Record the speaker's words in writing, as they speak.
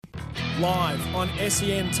Live on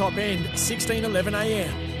SEN Top End, 16:11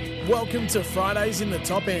 a.m. Welcome to Fridays in the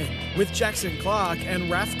Top End with Jackson Clark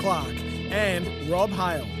and Raf Clark and Rob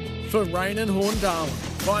Hale for Rain and Horn Darwin,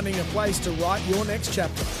 finding a place to write your next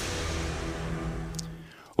chapter.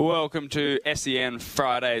 Welcome to SEN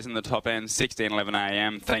Fridays in the Top End, 16:11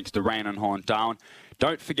 a.m. Thanks to Rain and Horn Darwin.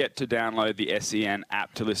 Don't forget to download the SEN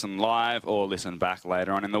app to listen live or listen back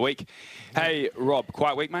later on in the week. Hey, Rob,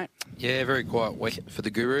 quiet week, mate? Yeah, very quiet week for the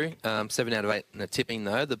Guru. 7 out of 8 in the tipping,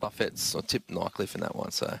 though. The Buffets, I tipped Nightcliff in that one.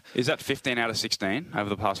 So is that 15 out of 16 over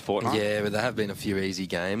the past fortnight? Yeah, but there have been a few easy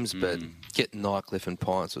games, but getting Nightcliff and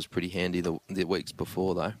Pints was pretty handy the weeks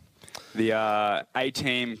before, though. The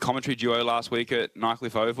A-team commentary duo last week at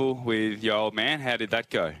Nightcliff Oval with your old man, how did that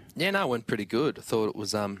go? Yeah, no, it went pretty good. I thought it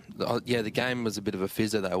was, the game was a bit of a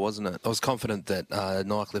fizzer though, wasn't it? I was confident that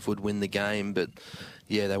Nightcliff would win the game, but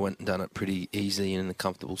yeah, they went and done it pretty easily and in a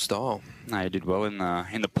comfortable style. No, you did well in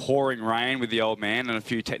the pouring rain with the old man and a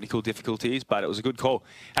few technical difficulties, but it was a good call.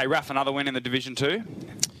 Hey, Raf, another win in the Division 2?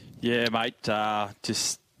 Yeah, mate,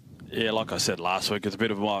 Yeah, like I said last week, it's a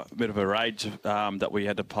bit of a rage that we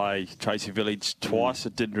had to play Tracy Village twice.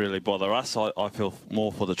 It didn't really bother us. I feel more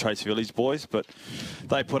for the Tracy Village boys, but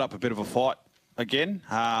they put up a bit of a fight again.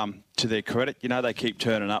 To their credit, you know, they keep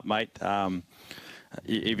turning up, mate.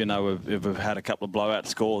 Even though we've had a couple of blowout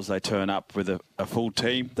scores, they turn up with a full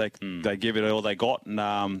team. They give it all they got, and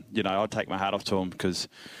I take my hat off to them because,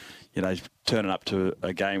 turning up to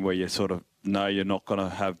a game where you sort of know you're not going to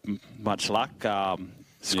have much luck.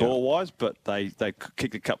 Score-wise, but they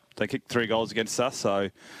kicked 3 goals against us,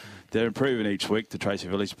 so they're improving each week, the Tracy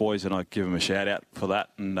Village boys, and I give them a shout-out for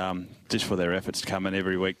that, and just for their efforts to come in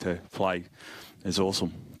every week to play is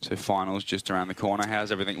awesome. So finals just around the corner.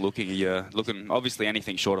 How's everything looking? You're looking, obviously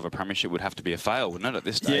anything short of a premiership would have to be a fail, wouldn't it, at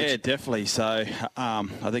this stage? Yeah, definitely. So I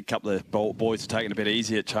think a couple of boys are taking it a bit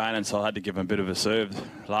easy at training, so I had to give them a bit of a serve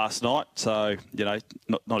last night. So,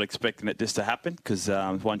 not expecting it just to happen, because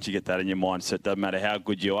once you get that in your mindset, doesn't matter how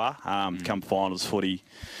good you are. Come finals footy,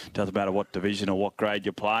 doesn't matter what division or what grade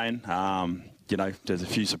you're playing. There's a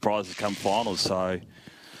few surprises come finals, so...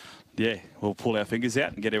 Yeah, we'll pull our fingers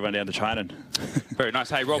out and get everyone down to training. Very nice.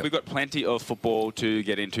 Hey, Rob, We've got plenty of football to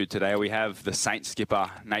get into today. We have the Saints skipper,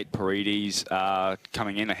 Nate Paredes,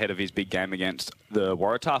 coming in ahead of his big game against the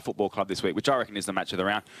Waratah Football Club this week, which I reckon is the match of the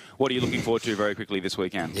round. What are you looking forward to very quickly this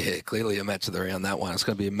weekend? Yeah, clearly a match of the round, that one. It's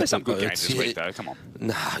going to be a match. There's some good games this week, though. Come on.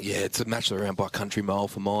 It's a match of the round by country mile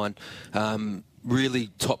for mine. Really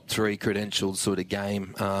top 3 credentials sort of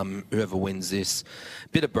game. Whoever wins this,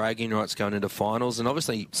 bit of bragging rights going into finals, and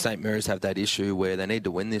obviously St Mary's have that issue where they need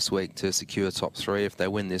to win this week to secure top 3. If they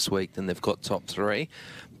win this week, then they've got top 3.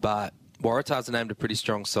 But Waratahs are named a pretty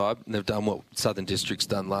strong side, and they've done what Southern District's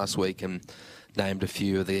done last week and named a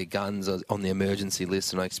few of their guns on the emergency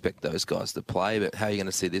list, and I expect those guys to play. But how are you going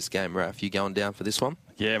to see this game, Raf? You going down for this one?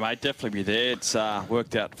 Yeah, mate, definitely be there. It's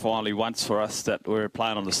worked out finally once for us that we're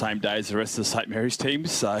playing on the same day as the rest of the St Mary's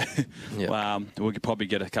teams. So we could probably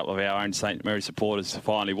get a couple of our own St Mary's supporters to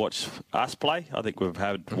finally watch us play. I think we've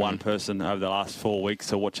had one person over the last 4 weeks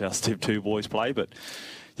to watch our Steve 2 boys play. But,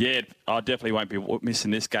 yeah, I definitely won't be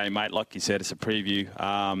missing this game, mate. Like you said, it's a preview.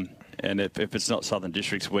 And if it's not Southern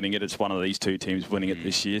Districts winning it, it's one of these 2 teams winning it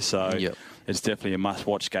this year. So it's definitely a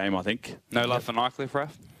must-watch game, I think. No love for Nightcliff,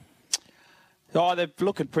 Raf? Oh, they're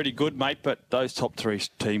looking pretty good, mate, but those top 3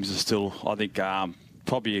 teams are still, I think,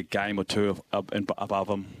 probably a game or 2 above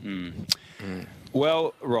them.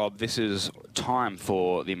 Well, Rob, this is time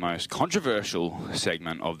for the most controversial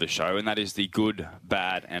segment of the show, and that is the good,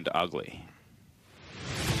 bad and ugly.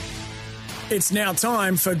 It's now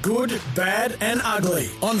time for Good, Bad and Ugly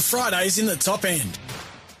on Fridays in the Top End.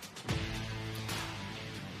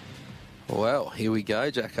 Well, here we go,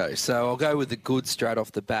 Jacko. So I'll go with the good straight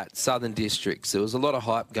off the bat. Southern Districts. There was a lot of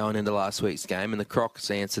hype going into last week's game, and the Crocs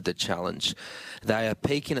answered the challenge. They are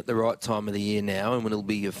peaking at the right time of the year now, and it'll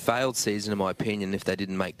be a failed season, in my opinion, if they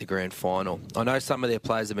didn't make the grand final. I know some of their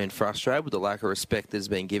players have been frustrated with the lack of respect that's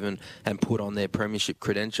been given and put on their premiership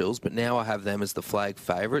credentials, but now I have them as the flag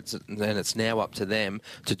favourites, and it's now up to them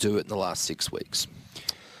to do it in the last 6 weeks.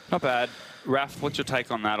 Not bad. Raf, what's your take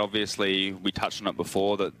on that? Obviously, we touched on it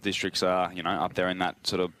before that districts are, up there in that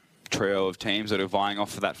sort of trio of teams that are vying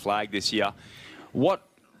off for that flag this year. What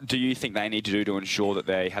do you think they need to do to ensure that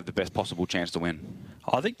they have the best possible chance to win?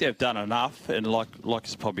 I think they've done enough, and like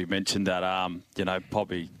it's probably mentioned that,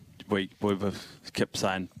 probably we've kept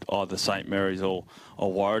saying either St Mary's or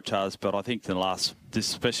Waratahs, but I think in the last,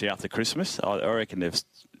 especially after Christmas, I reckon they've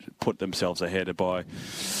put themselves ahead by,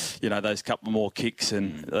 those couple more kicks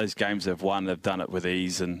and those games they've won, they've done it with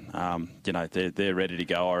ease, and they're ready to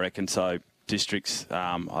go, I reckon. So districts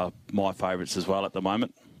are my favourites as well at the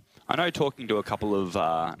moment. I know talking to a couple of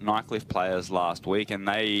Nycliffe players last week, and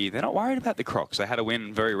they're not worried about the Crocs. They had a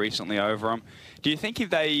win very recently over them. Do you think if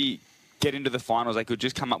they get into the finals, they could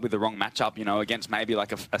just come up with the wrong matchup, against maybe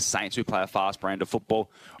like a Saints who play a fast brand of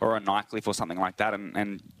football, or a Nycliffe or something like that,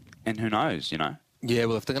 and who knows, Yeah,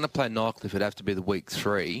 well, if they're going to play Nycliffe, it'd have to be the week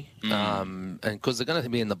 3. And because they're going to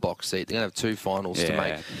be in the box seat, they're going to have 2 finals to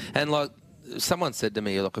make. And, someone said to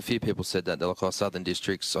me, a few people said that, they're like, Southern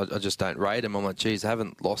Districts, I just don't rate them. I'm like, geez, they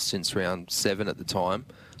haven't lost since round 7 at the time.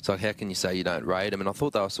 So how can you say you don't rate them? And I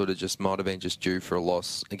thought they were sort of might have been just due for a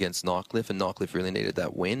loss against Nycliffe, and Nycliffe really needed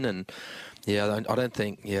that win. And, I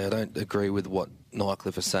don't agree with what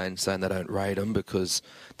Nycliffe are saying they don't rate them, because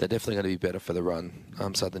they're definitely going to be better for the run,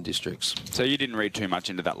 Southern Districts. So you didn't read too much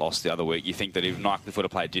into that loss the other week. You think that if Nycliffe would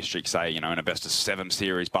have played Districts, say, in a best-of-7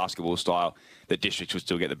 series basketball style, that Districts would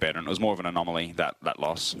still get the better, and it was more of an anomaly, that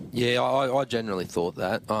loss? Yeah, I generally thought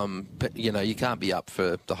that. But, you can't be up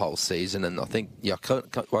for the whole season, and I think, I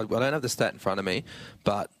don't have the stat in front of me,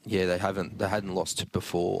 but, they hadn't lost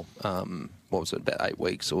before, about 8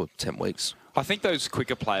 weeks or 10 weeks? I think those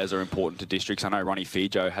quicker players are important to Districts. I know Ronnie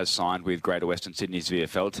Fijo has signed with Greater Western Sydney's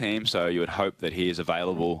VFL team, so you would hope that he is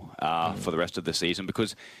available for the rest of the season,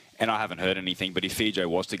 because, and I haven't heard anything, but if Fijo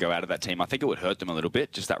was to go out of that team, I think it would hurt them a little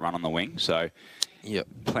bit, just that run on the wing. So, yep,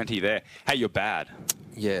 plenty there. Hey, you're bad.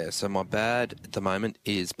 Yeah, so my bad at the moment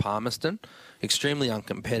is Palmerston. Extremely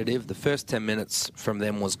uncompetitive. The first 10 minutes from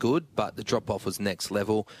them was good, but the drop-off was next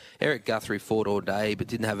level. Eric Guthrie fought all day, but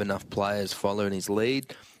didn't have enough players following his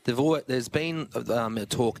lead. There's been a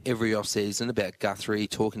talk every off-season about Guthrie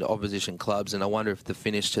talking to opposition clubs, and I wonder if the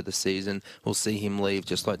finish to the season will see him leave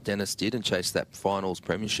just like Dennis did and chase that finals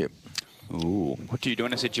premiership. Ooh. What do you do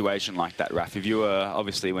in a situation like that, Raf? If you were,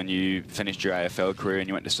 obviously, when you finished your AFL career and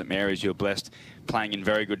you went to St Mary's, you were blessed playing in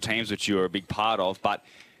very good teams, which you were a big part of, but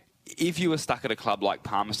if you were stuck at a club like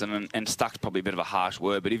Palmerston, and stuck's probably a bit of a harsh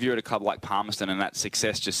word, but if you're at a club like Palmerston and that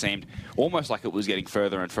success just seemed almost like it was getting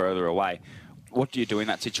further and further away, what do you do in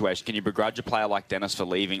that situation? Can you begrudge a player like Dennis for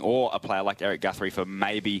leaving, or a player like Eric Guthrie for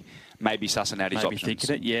maybe sussing out his options? Maybe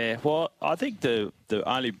thinking it, yeah. Well, I think the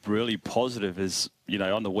only really positive is,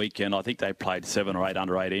 on the weekend, I think they played 7 or 8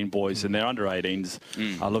 under-18 boys, and their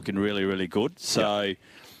under-18s are looking really, really good. So,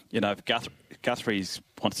 if Guthrie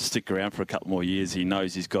wants to stick around for a couple more years, he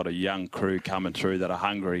knows he's got a young crew coming through that are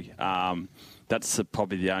hungry. That's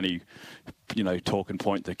probably the only, talking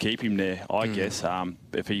point to keep him there, I guess.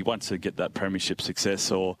 If he wants to get that premiership success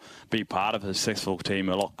or be part of a successful team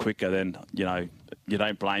a lot quicker, then, you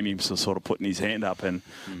don't blame him for sort of putting his hand up and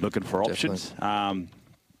looking for options.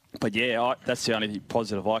 But, that's the only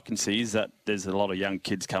positive I can see, is that there's a lot of young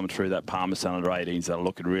kids coming through that Palmerston under-18s that are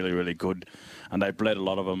looking really, really good, and they bled a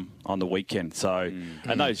lot of them on the weekend. So,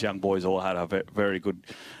 and those young boys all had a very good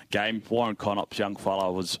game. Warren Conop's young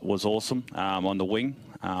fella was awesome on the wing.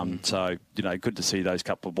 So, good to see those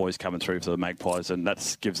couple of boys coming through for the Magpies, and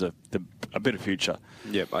that gives a bit of future.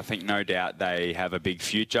 Yep, I think no doubt they have a big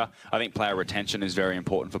future. I think player retention is very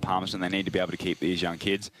important for Palmerston. They need to be able to keep these young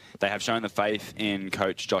kids. They have shown the faith in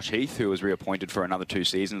coach Josh Heath, who was reappointed for another 2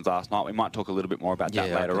 seasons last night. We might talk a little bit more about that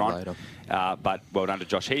later on. But well done to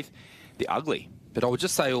Josh Heath. The ugly. But I would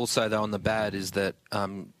just say also, though, on the bad is that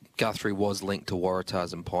Guthrie was linked to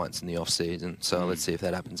Waratahs and Pints in the off-season, so let's see if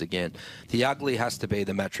that happens again. The ugly has to be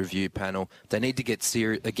the match review panel. They need to get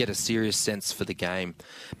a serious sense for the game.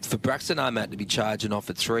 For Braxton Armat to be charging off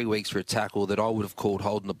for 3 weeks for a tackle that I would have called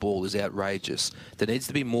holding the ball is outrageous. There needs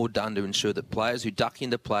to be more done to ensure that players who duck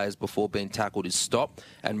into players before being tackled is stopped,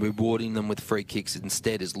 and rewarding them with free kicks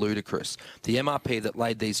instead is ludicrous. The MRP that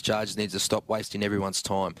laid these charges needs to stop wasting everyone's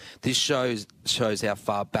time. This shows how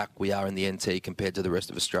far back we are in the NT compared to the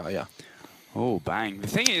rest of Australia. Oh, bang. The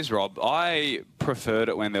thing is, Rob, I preferred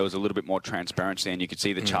it when there was a little bit more transparency and you could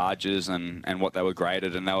see the charges and what they were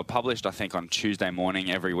graded. And they were published, I think, on Tuesday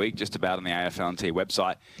morning every week, just about on the AFL&T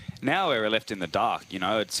website. Now we're left in the dark.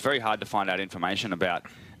 It's very hard to find out information about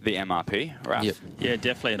the MRP, Raf. Yep. Yeah,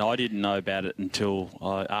 definitely. And I didn't know about it until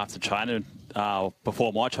after training.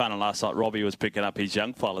 Before my training last night, Robbie was picking up his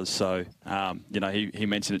young fellas. So, he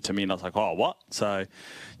mentioned it to me and I was like, oh, what? So,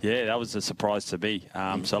 yeah, that was a surprise to me.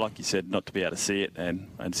 So, like you said, not to be able to see it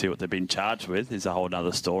and see what they've been charged with is a whole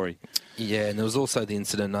other story. Yeah, and there was also the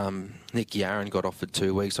incident, Nick Yarran got off for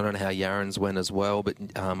 2 weeks. I don't know how Yarran's went as well, but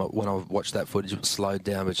when I watched that footage, it was slowed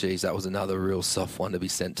down. But, geez, that was another real soft one to be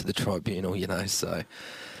sent to the tribunal, so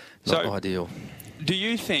not ideal. Do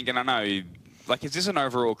you think, and I know, is this an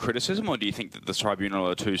overall criticism, or do you think that the tribunal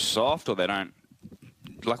are too soft, or they don't...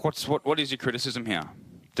 what is your criticism here?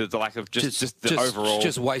 The lack of just the overall...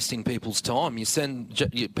 Just wasting people's time.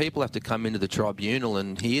 People have to come into the tribunal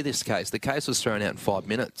and hear this case. The case was thrown out in 5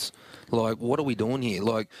 minutes. Like, what are we doing here?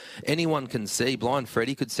 Like, anyone can see, Blind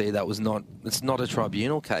Freddie could see it's not a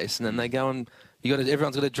tribunal case. And then they go and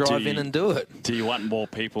everyone's got to drive in and do it. Do you want more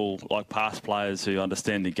people like past players who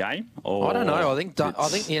understand the game? Or I don't know. I think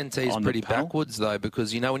the NT is pretty backwards though,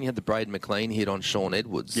 because when you had the Braden McLean hit on Sean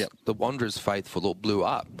Edwards, the Wanderers faithful all blew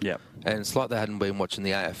up. Yep. And it's like they hadn't been watching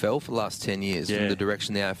the AFL for the last 10 years from the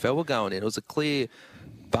direction the AFL were going in. It was a clear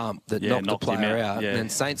bump that knocked the player out. And then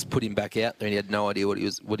Saints put him back out there and he had no idea what he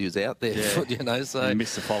was out there for, so he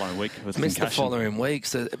missed the following week with missed concussion. The following week.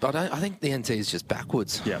 So, but I think the NT is just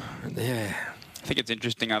backwards. Yeah. I think it's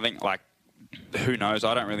interesting. I think, who knows?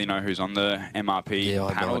 I don't really know who's on the MRP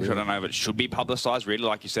panel. I don't know if it should be publicised. Really,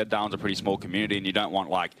 like you said, Darwin's a pretty small community, and you don't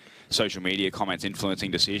want social media comments influencing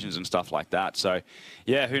decisions and stuff like that. So,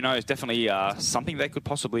 who knows? Definitely something they could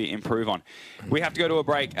possibly improve on. We have to go to a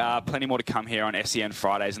break. Plenty more to come here on SEN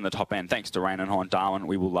Fridays in the Top End. Thanks to Rain and Horn Darwin.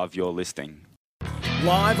 We will love your listing.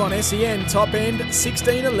 Live on SEN Top End,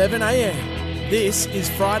 16:11 a.m. This is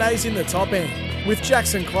Fridays in the Top End with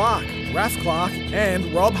Jackson Clark, Raph Clark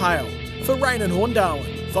and Rob Hale. For Rain and Horn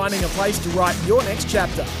Darwin, finding a place to write your next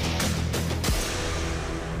chapter.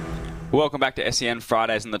 Welcome back to SEN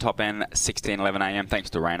Fridays in the Top End, 16:11 a.m. Thanks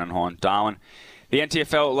to Rain and Horn Darwin. The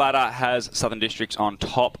NTFL ladder has Southern Districts on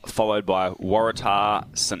top, followed by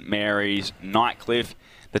Waratah, St Mary's, Nightcliff.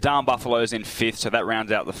 The Darwin Buffaloes in 5th, so that rounds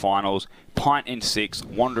out the finals. Pint in 6th,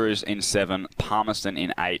 Wanderers in 7, Palmerston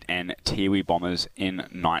in 8, and Tiwi Bombers in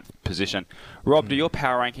 9th position. Rob, do your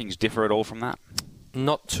power rankings differ at all from that?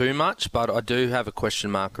 Not too much, but I do have a question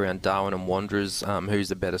mark around Darwin and Wanderers. Who's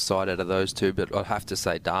the better side out of those two? But I'd have to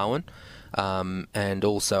say Darwin. And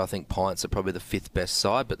also I think Pints are probably the 5th best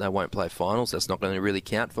side, but they won't play finals. That's not going to really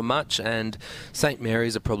count for much. And St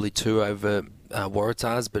Mary's are probably 2 over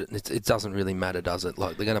Waratahs, but it doesn't really matter, does it?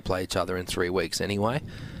 Like, they're going to play each other in 3 weeks anyway.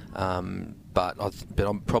 But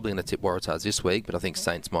I'm probably going to tip Waratahs this week, but I think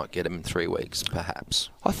Saints might get them in 3 weeks, perhaps.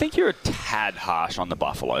 I think you're a tad harsh on the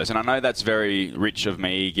Buffaloes, and I know that's very rich of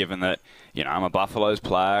me, given that I'm a Buffaloes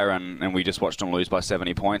player, and we just watched them lose by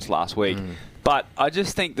 70 points last week. But I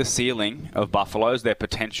just think the ceiling of Buffaloes, their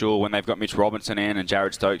potential when they've got Mitch Robinson in and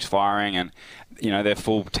Jared Stokes firing, and their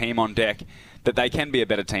full team on deck, that they can be a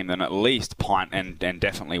better team than at least Pint and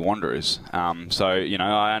definitely Wanderers. So,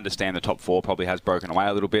 I understand the top 4 probably has broken away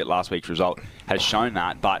a little bit. Last week's result has shown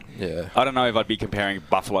that. But I don't know if I'd be comparing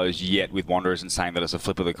Buffaloes yet with Wanderers and saying that it's a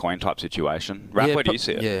flip of the coin type situation. Raph, where do you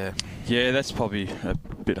see it? Yeah, that's probably a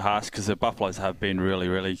bit harsh because the Buffaloes have been really,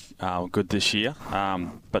 really good this year.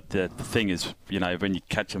 But the thing is, when you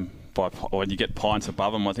catch them, when you get Pines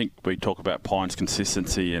above them, I think we talk about Pines'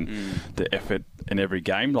 consistency and the effort in every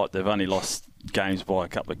game. Like, they've only lost games by a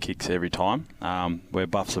couple of kicks every time, where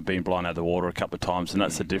Buffs have been blown out of the water a couple of times, and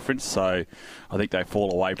that's the difference. So I think they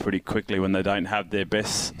fall away pretty quickly when they don't have their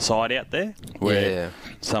best side out there, where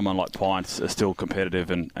someone like Pines are still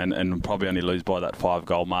competitive and probably only lose by that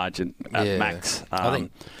 5-goal margin at max.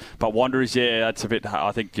 But Wanderers, that's a bit,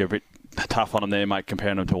 I think you're a bit tough on them there, mate,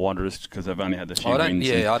 comparing them to Wanderers because they've only had the few wins.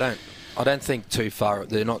 I don't think too far.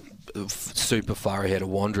 They're not super far ahead of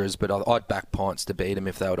Wanderers, but I'd back Pints to beat them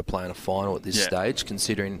if they were to play in a final at this stage,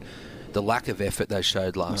 considering the lack of effort they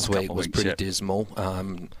showed last week was pretty dismal.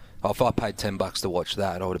 If I paid $10 to watch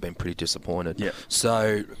that, I would have been pretty disappointed. Yep.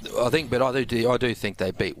 So I do think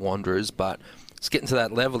they beat Wanderers, but it's getting to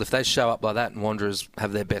that level. If they show up like that and Wanderers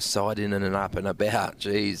have their best side in and up and about,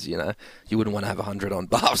 geez, you wouldn't want to have 100 on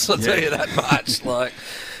Buffs, I'll tell you that much. But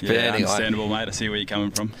anyway. Understandable, mate. I see where you're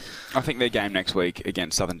coming from. I think their game next week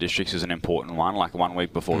against Southern Districts is an important one, like 1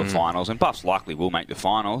 week before the finals, and Buffs likely will make the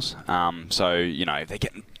finals. So, if they're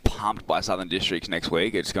getting pumped by Southern Districts next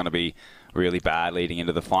week, it's going to be really bad leading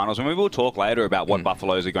into the finals. And we will talk later about what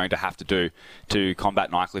Buffaloes are going to have to do to combat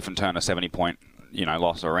Nightcliff and turn a 70-point,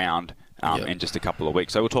 loss around. In just a couple of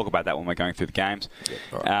weeks. So we'll talk about that when we're going through the games.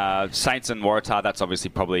 Saints and Waratah, that's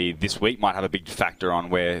obviously probably this week, might have a big factor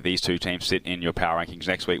on where these two teams sit in your power rankings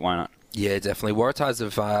next week, won't it? Yeah, definitely.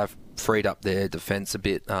 Waratahs have freed up their defence a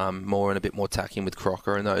bit more and a bit more attacking with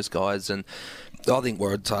Crocker and those guys. And I think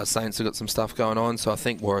Waratah Saints have got some stuff going on, so I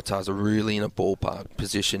think Waratahs are really in a ballpark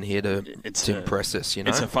position here to impress us.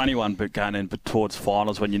 It's a funny one, but going in towards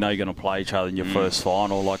finals when you're going to play each other in your first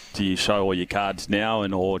final. Like, do you show all your cards now,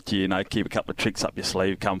 or do you keep a couple of tricks up your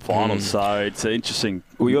sleeve come finals? So it's interesting.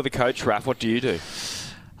 Well, you're the coach, Raph. What do you do?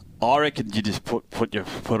 I reckon you just put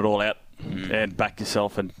it all out. And back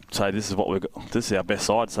yourself and say this is our best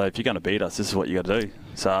side, so if you're going to beat us, this is what you got to do.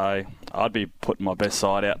 So I'd be putting my best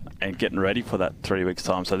side out and getting ready for that 3 weeks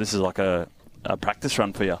time. So this is like a a practice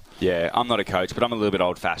run for you. Yeah, I'm not a coach, but I'm a little bit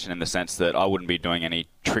old-fashioned in the sense that I wouldn't be doing any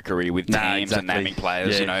trickery with teams and naming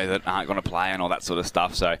players, that aren't going to play and all that sort of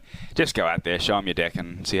stuff. So just go out there, show them your deck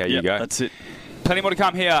and see how you go. That's it. Plenty more to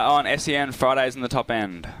come here on SEN Fridays in the Top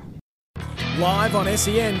End. Live on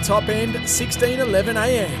SEN Top End, 16:11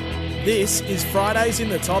 a.m. This is Fridays in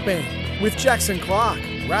the Top End with Jackson Clark,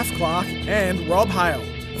 Raf Clark and Rob Hale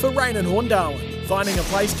for Rain and Horn Darwin, finding a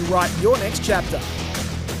place to write your next chapter.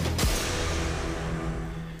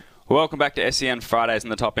 Welcome back to SEN Fridays in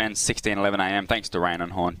the Top End, 16:11 a.m. Thanks to Rain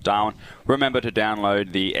and Horn Darwin. Remember to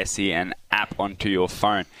download the SEN app onto your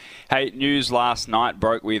phone. Hey, news last night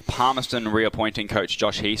broke with Palmerston reappointing coach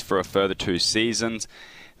Josh Heath for a further 2 seasons.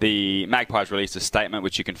 The Magpies released a statement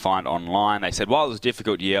which you can find online. They said, while it was a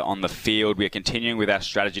difficult year on the field, we are continuing with our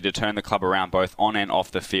strategy to turn the club around both on and off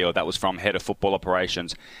the field. That was from Head of Football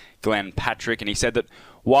Operations, Glenn Patrick. And he said that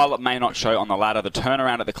while it may not show on the ladder, the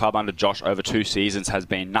turnaround at the club under Josh over 2 seasons has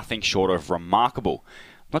been nothing short of remarkable.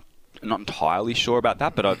 Not entirely sure about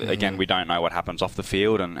that, but again, we don't know what happens off the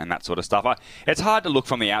field and that sort of stuff. It's hard to look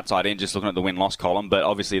from the outside in, just looking at the win-loss column, but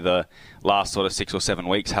obviously the last sort of 6 or 7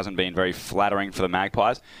 weeks hasn't been very flattering for the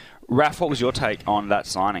Magpies. Raf, what was your take on that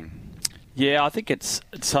signing? Yeah, I think it's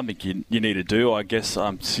something you need to do, I guess.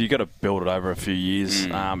 So you got to build it over a few years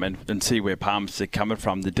and see where Palmerston are coming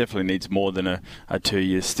from. There definitely needs more than a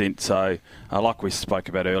 2-year stint. So, like we spoke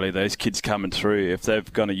about earlier, those kids coming through, if they're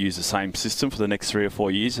going to use the same system for the next 3 or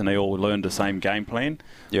 4 years and they all learn the same game plan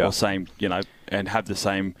or same, and have the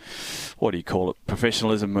same,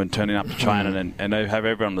 professionalism when turning up to training and they have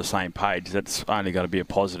everyone on the same page, that's only going to be a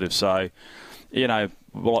positive. So,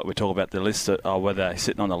 like we talk about the list of whether they're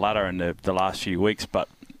sitting on the ladder in the last few weeks, but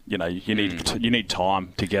you need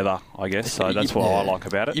time together, I guess. So that's what I like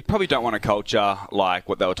about it. You probably don't want a culture like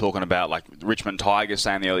what they were talking about, like Richmond Tigers,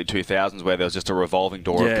 say in the early 2000s, where there was just a revolving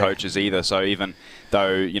door of coaches either. So even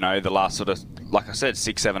though the last sort of, like I said,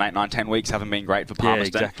 6, 7, 8, 9, 10 weeks haven't been great for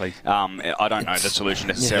Palmerston. Yeah, exactly. I don't know the solution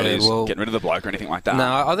necessarily is getting rid of the bloke or anything like that.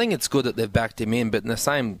 No, I think it's good that they've backed him in, but in the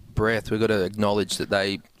same breath, we've got to acknowledge that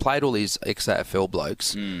they played all these ex-AFL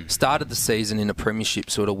blokes, started the season in a premiership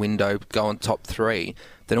sort of window, going top 3.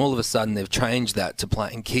 Then all of a sudden they've changed that to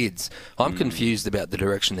playing kids. I'm confused about the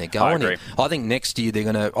direction they're going in. I think next year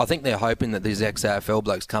they're hoping that these ex-AFL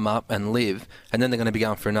blokes come up and live, and then they're going to be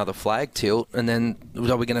going for another flag tilt, and then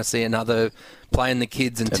are we going to see another playing the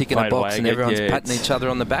kids and ticking a box and everyone's patting each other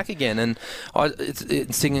on the back again? And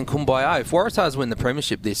it's singing Kumbaya. If Waratahs win the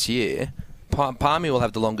premiership this year, Palmy will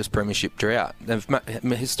have the longest premiership drought. They've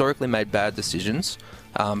historically made bad decisions.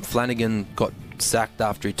 Flanagan got sacked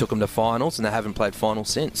after he took them to finals, and they haven't played finals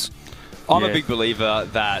since. I'm a big believer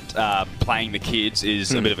that playing the kids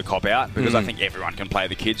is a bit of a cop-out because I think everyone can play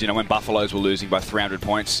the kids. When Buffaloes were losing by 300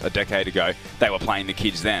 points a decade ago, they were playing the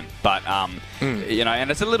kids then. But,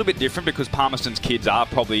 and it's a little bit different because Palmerston's kids are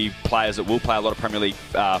probably players that will play a lot of Premier League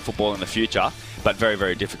football in the future, but very,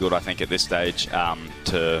 very difficult, I think, at this stage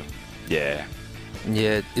to... Yeah,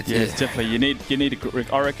 it's definitely. You need.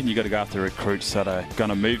 I reckon you got to go after recruits that are going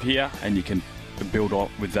to move here, and you can build on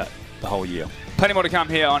with that the whole year. Plenty more to come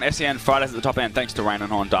here on SEN Fridays at the Top End. Thanks to Rain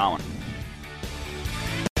and Horn Darwin.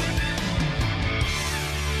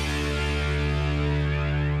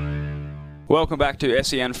 Welcome back to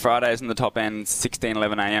SEN Fridays in the Top End,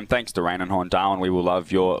 16:11 a.m. Thanks to Rain and Horn Darwin. We will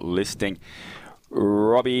love your listing.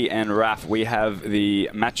 Robbie and Raf, we have the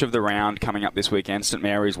match of the round coming up this weekend. St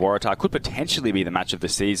Mary's Waratah could potentially be the match of the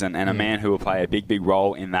season, and a man who will play a big, big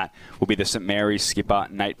role in that will be the St Mary's skipper,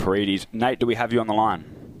 Nate Paredes. Nate, do we have you on the line?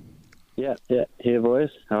 Yeah, here, boys.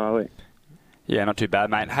 How are we? Yeah, not too bad,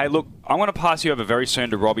 mate. Hey, look, I'm going to pass you over very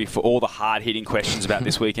soon to Robbie for all the hard-hitting questions about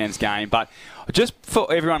this weekend's game. But just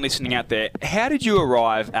for everyone listening out there, how did you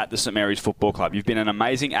arrive at the St Mary's Football Club? You've been an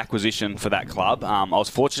amazing acquisition for that club. I was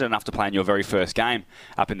fortunate enough to play in your very first game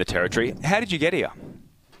up in the Territory. How did you get here?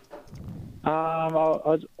 I've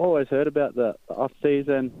always heard about the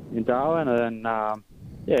off-season in Darwin and,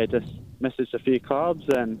 just messaged a few clubs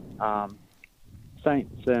and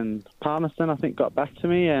Saints and Palmerston, I think, got back to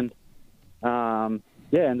me and...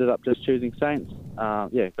 ended up just choosing Saints.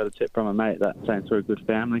 Got a tip from a mate that Saints were a good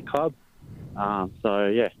family club. I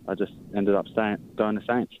just ended up going to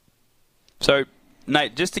Saints. So,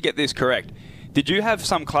 Nate, just to get this correct, did you have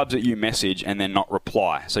some clubs that you message and then not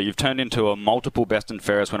reply? So you've turned into a multiple best and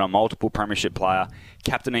fairest winner, multiple premiership player,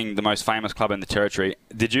 captaining the most famous club in the Territory.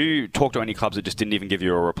 Did you talk to any clubs that just didn't even give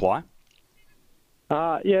you a reply?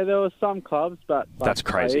 There were some clubs, but that's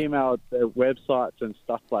crazy. I emailed their websites and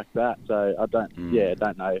stuff like that, so I don't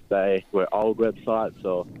know if they were old websites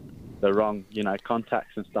or the wrong,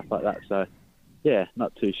 contacts and stuff like that. So,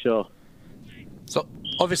 not too sure. So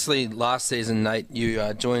Obviously, last season, Nate,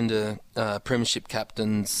 you joined a Premiership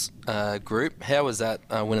captains group. How was that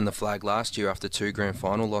winning the flag last year after 2 grand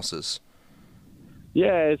final losses?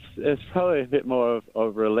 Yeah, it's probably a bit more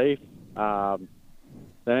of relief than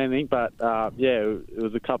anything, but it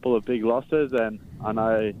was a couple of big losses, and I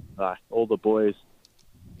know all the boys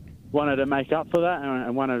wanted to make up for that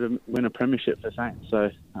and wanted to win a premiership for Saints.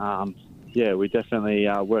 So we definitely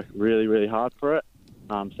worked really, really hard for it.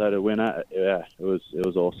 So to win it, it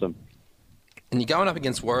was awesome. And you're going up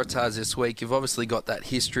against Waratahs this week. You've obviously got that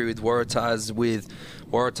history with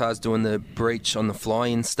Waratahs doing the breach on the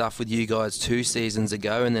fly-in stuff with you guys 2 seasons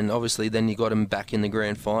ago, and then you got them back in the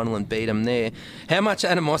grand final and beat them there. How much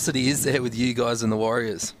animosity is there with you guys and the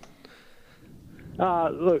Warriors?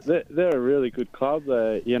 Look, they're a really good club.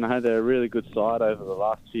 They're a really good side over the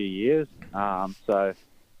last few years.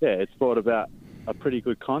 It's brought about a pretty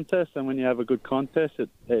good contest, and when you have a good contest,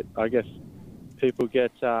 I guess people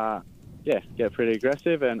get pretty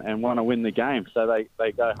aggressive and want to win the game. So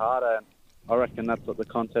they go harder, and I reckon that's what the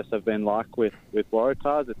contests have been like with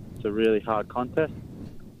Waratahs. It's a really hard contest.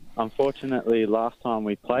 Unfortunately, last time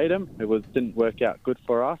we played them, didn't work out good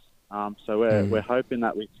for us. So we're hoping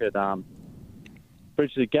that we could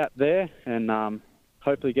bridge the gap there and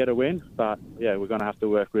hopefully get a win. But yeah, we're going to have to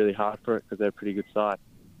work really hard for it because they're a pretty good side.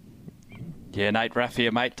 Yeah, Nate, Raph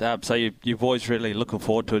here, mate. So you boys really looking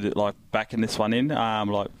forward to it, like backing this one in,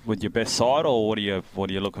 like with your best side, or what are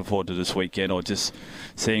you looking forward to this weekend, or just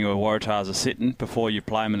seeing where Waratahs are sitting before you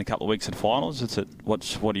play them in a couple of weeks in finals?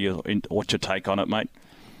 What's your take on it, mate?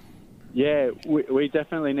 Yeah, we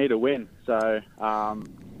definitely need a win. So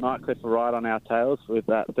Nightcliff are right on our tails with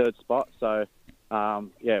that 3rd spot. So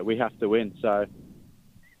we have to win. So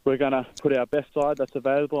we're going to put our best side that's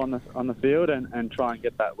available on the field and try and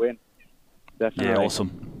get that win. Definitely. Yeah,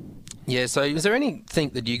 awesome. Yeah, so is there anything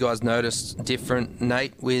that you guys noticed different,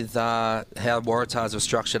 Nate, with how Waratahs have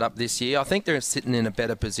structured up this year? I think they're sitting in a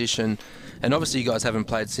better position, and obviously you guys haven't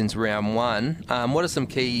played since round 1. What are some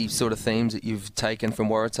key sort of themes that you've taken from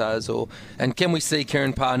Waratahs, and can we see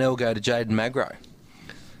Kieran Parnell go to Jaden Magro?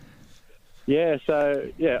 Yeah,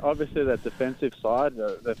 obviously that defensive side,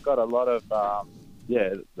 they've got a lot of,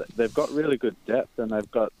 they've got really good depth, and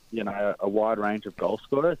they've got, a wide range of goal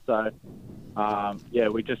scorers. So,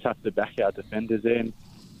 we just have to back our defenders in.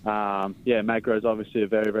 Magro's obviously a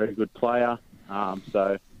very, very good player. We've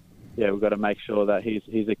got to make sure that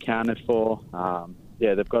he's accounted for.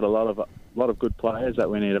 They've got a lot of good players that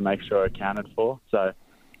we need to make sure are accounted for. So,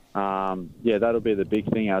 that'll be the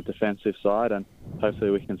big thing, our defensive side, and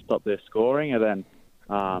hopefully we can stop their scoring and then,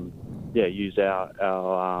 use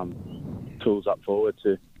our tools up forward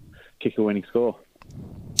to kick a winning score.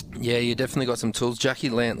 Yeah, you definitely got some tools. Jackie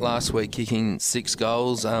Lant last week kicking 6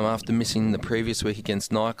 goals after missing the previous week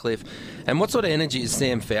against Nightcliff. And what sort of energy is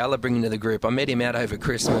Sam Fowler bringing to the group? I met him out over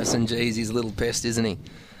Christmas, and geez, he's a little pest, isn't he?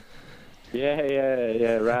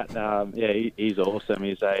 Yeah, Rat. He's awesome.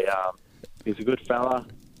 He's a good fella,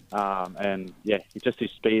 and just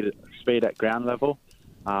his speed at ground level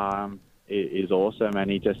is awesome,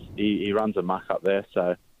 and he runs amok up there.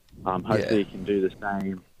 So hopefully he can do the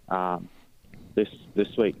same. This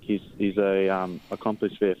week, he's a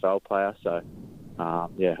accomplished VFL player, so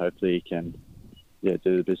hopefully he can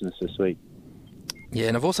do the business this week. Yeah,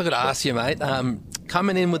 and I've also got to ask you, mate,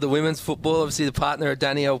 coming in with the women's football, obviously the partner of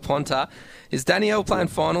Danielle Ponta, is Danielle playing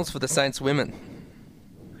finals for the Saints women?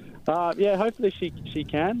 Hopefully she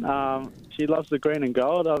can. She loves the green and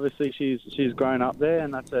gold. Obviously, she's grown up there,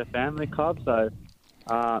 and that's her family club. So,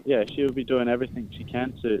 she'll be doing everything she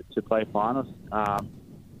can to play finals.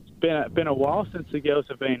 Been a while since the girls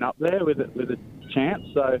have been up there with a chance.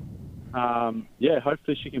 So,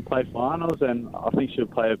 hopefully she can play finals, and I think she'll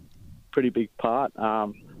play a pretty big part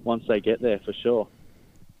once they get there for sure.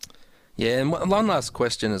 Yeah, and one last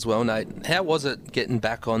question as well, Nate. How was it getting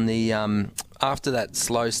back on the after that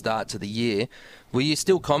slow start to the year? Were you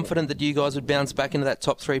still confident that you guys would bounce back into that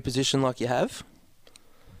top 3 position like you have?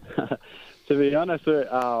 To be honest, I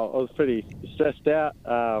was pretty stressed out.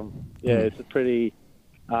 It's a pretty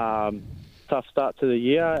tough start to the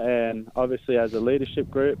year, and obviously as a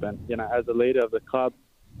leadership group and as a leader of the club,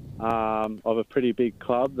 of a pretty big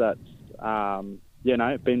club that's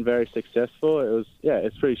been very successful.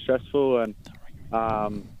 It's pretty stressful, and I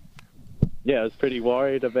was pretty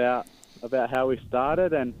worried about how we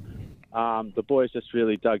started, and the boys just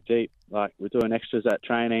really dug deep. Like, we're doing extras at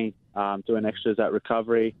training, doing extras at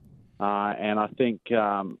recovery. And I think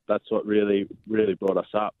that's what really, really brought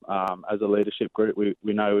us up. As a leadership group, we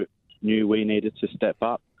knew we needed to step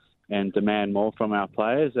up and demand more from our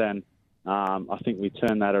players. And I think we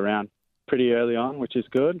turned that around pretty early on, which is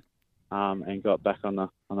good. and got back on the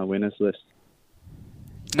winners list.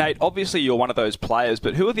 Nate, obviously you're one of those players,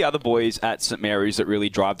 but who are the other boys at St Mary's that really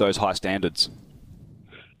drive those high standards?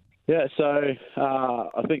 Yeah, so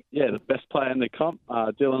I think the best player in the comp,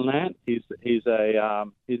 Dylan Lant. He's a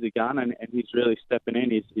gun, and he's really stepping in.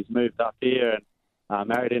 He's moved up here and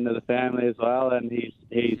married into the family as well, and he's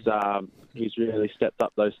really stepped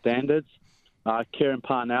up those standards. Kieran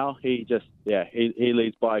Parnell, he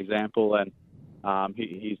leads by example, and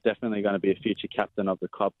he's definitely going to be a future captain of the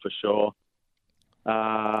club for sure.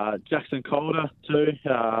 Jackson Calder too.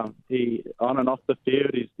 He on and off the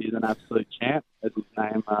field, he's an absolute champ, as his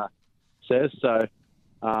name says. So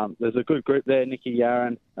there's a good group there. Nicky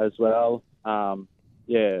Yaron as well. I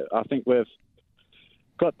think we've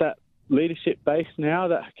got that leadership base now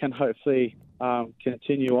that can hopefully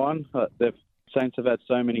continue on. The Saints have had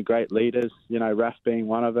so many great leaders. Raf being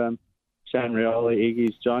one of them. Shane Rioli,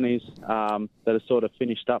 Iggy's, Johnny's, that have sort of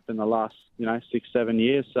finished up in the last 6-7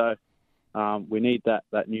 years. So. We need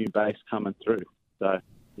that new base coming through. So,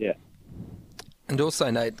 yeah. And also,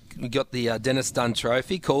 Nate, we got the Dennis Dunn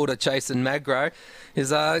Trophy called a Chasen Magro.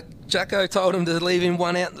 Is Jacko told him to leave him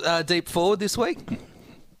one out deep forward this week?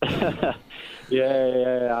 Jacko,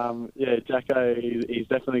 he's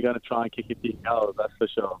definitely going to try and kick a few goals, that's for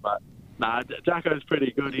sure. But Jacko's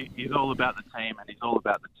pretty good. He's all about the team, and he's all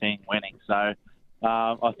about the team winning. So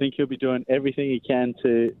I think he'll be doing everything he can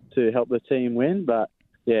to help the team win, but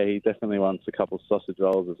yeah, he definitely wants a couple of sausage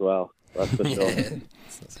rolls as well. That's for sure.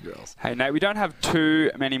 Sausage rolls. Hey, Nate, we don't have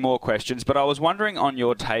too many more questions, but I was wondering on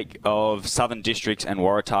your take of Southern Districts and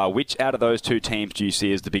Waratah, which out of those two teams do you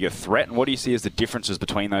see as the bigger threat, and what do you see as the differences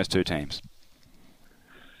between those two teams?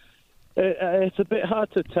 It's a bit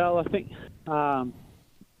hard to tell. I think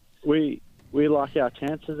we like our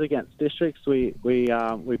chances against Districts. We beat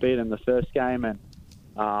them the first game and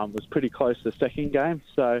was pretty close the second game.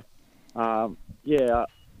 So.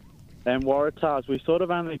 And Waratahs, we sort of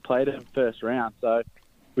only played them first round, so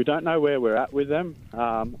we don't know where we're at with them.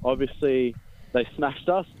 Obviously, they smashed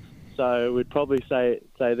us, so we'd probably say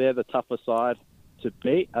they're the tougher side to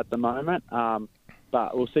beat at the moment.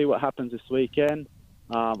 But we'll see what happens this weekend.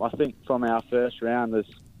 I think from our first round, there's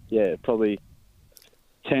probably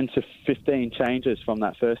 10 to 15 changes from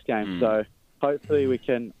that first game. So hopefully we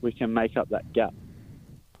can make up that gap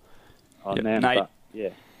on them. Nate, but, yeah.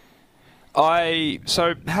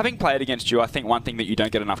 So having played against you, I think one thing that you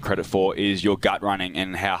don't get enough credit for is your gut running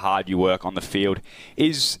and how hard you work on the field.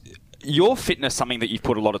 Is your fitness something that you've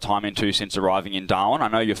put a lot of time into since arriving in Darwin? I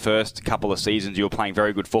know your first couple of seasons you were playing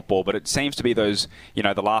very good football, but it seems to be those,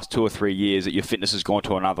 the last 2 or 3 years that your fitness has gone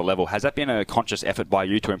to another level. Has that been a conscious effort by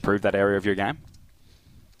you to improve that area of your game?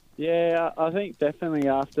 Yeah, I think definitely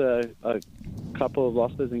after a couple of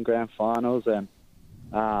losses in grand finals and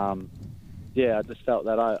I just felt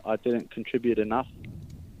that I didn't contribute enough.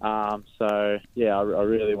 I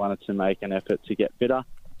really wanted to make an effort to get fitter.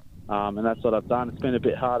 And that's what I've done. It's been a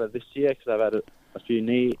bit harder this year because I've had a few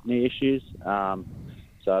knee issues. So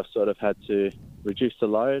I've sort of had to reduce the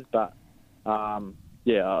load. But, I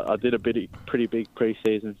did a pretty big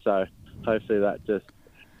pre-season. So hopefully that just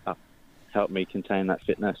helped me contain that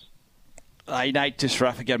fitness. Hey, Nate, just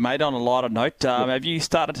Raff again, mate. On a lighter note, have you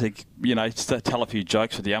started to, tell a few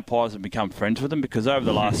jokes with the umpires and become friends with them? Because over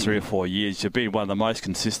the last 3 or 4 years, you've been one of the most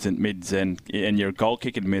consistent mids, and you're a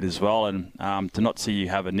goal-kicking mid as well. And to not see you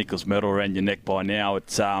have a Nichols medal around your neck by now,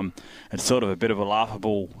 it's sort of a bit of a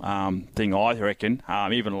laughable thing, I reckon.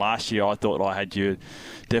 Even last year, I thought I had you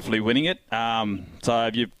definitely winning it. So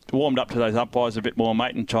have you warmed up to those umpires a bit more,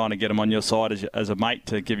 mate, and trying to get them on your side as a mate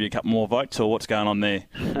to give you a couple more votes, or what's going on there?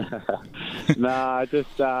 I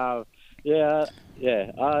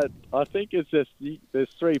think it's just there's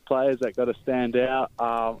 3 players that got to stand out.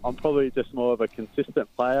 I'm probably just more of a consistent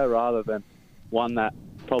player rather than one that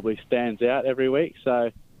probably stands out every week.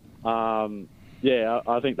 So, I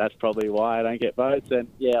think that's probably why I don't get votes. And,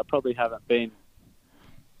 I probably haven't been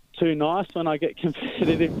too nice when I get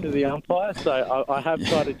competitive to the umpire. So I have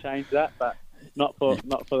tried to change that, but not for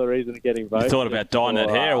the reason of getting votes. You thought about dyeing that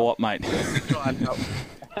hair or what, mate? Try and help.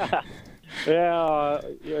 You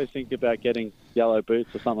always think about getting yellow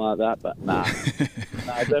boots or something like that, but nah,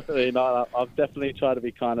 definitely not. I've definitely tried to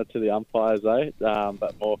be kinder to the umpires though,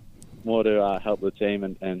 but more to help the team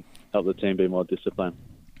and help the team be more disciplined.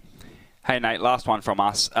 Hey, Nate, last one from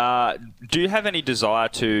us. Do you have any desire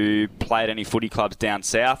to play at any footy clubs down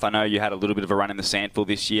south? I know you had a little bit of a run in the Sandville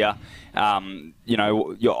this year.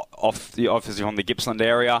 You're obviously from the Gippsland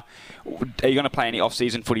area. Are you going to play any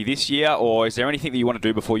off-season footy this year, or is there anything that you want to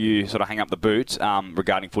do before you sort of hang up the boots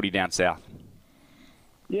regarding footy down south?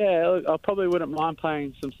 Yeah, I probably wouldn't mind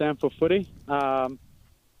playing some Sandville footy.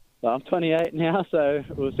 I'm 28 now, so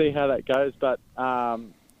we'll see how that goes. But, I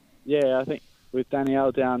think with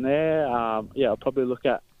Danielle down there, I'll probably look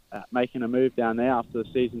at making a move down there after the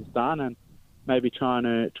season's done and maybe trying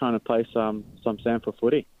to play some Sanford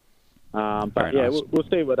footy. But yeah, nice. We'll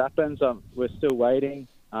see what happens. We're still waiting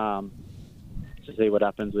to see what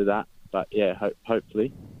happens with that. But yeah,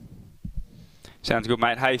 hopefully. Sounds good,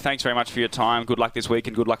 mate. Hey, thanks very much for your time. Good luck this week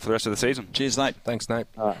and good luck for the rest of the season. Cheers, Nate. Thanks, Nate.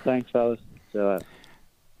 All right, thanks, fellas. See you later.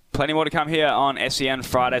 Plenty more to come here on SEN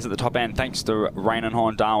Fridays at the Top End. Thanks to Rain and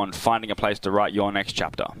Horn Darwin, finding a place to write your next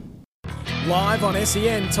chapter. Live on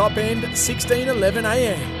SEN Top End, 16:11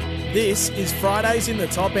 a.m. This is Fridays in the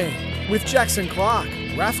Top End with Jackson Clark,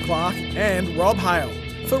 Raph Clark and Rob Hale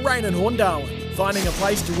for Rain and Horn Darwin, finding a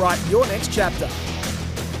place to write your next chapter.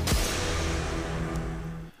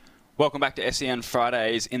 Welcome back to SEN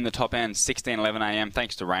Fridays in the Top End, 16:11 a.m.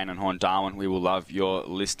 Thanks to Rain and Horn Darwin. We will love your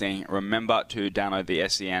listening. Remember to download the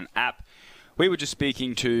SEN app. We were just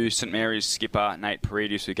speaking to St Mary's skipper Nate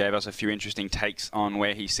Paredes, who gave us a few interesting takes on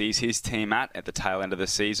where he sees his team at the tail end of the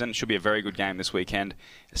season. Should be a very good game this weekend.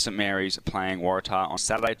 St Mary's playing Waratah on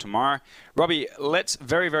Saturday tomorrow. Robbie, let's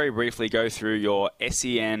very, very briefly go through your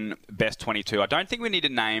SEN Best 22. I don't think we need to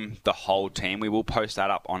name the whole team. We will post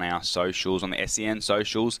that up on our socials, on the SEN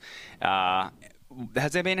socials.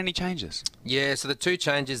 Has there been any changes? Yeah, so the two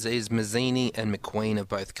changes is Mazzini and McQueen have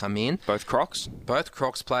both come in. Both Crocs? Both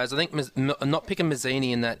Crocs players. I think not picking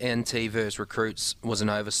Mazzini in that NT versus recruits was an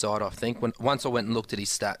oversight, I think. Once I went and looked at his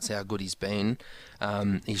stats, how good he's been,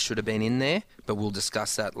 he should have been in there, but we'll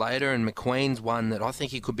discuss that later. And McQueen's one that I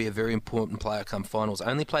think he could be a very important player come finals.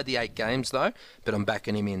 Only played the 8 games, though, but I'm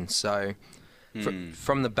backing him in. So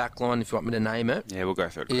from the back line, if you want me to name it, yeah, we'll go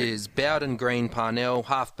through it. Is Bowden, Green, Parnell.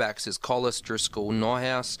 Halfbacks is Collis, Driscoll,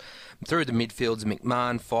 Nyhouse. Through the midfields,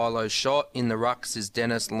 McMahon, Philo, Shot. In the rucks is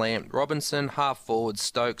Dennis, Lamp, Robinson. Half forward,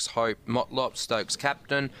 Stokes, Hope, Motlop, Stokes,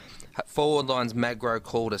 captain. Forward lines, Magro,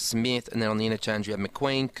 Calder, Smith. And then on the interchange, you have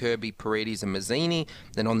McQueen, Kirby, Paredes and Mazzini.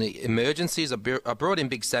 Then on the emergencies, I brought in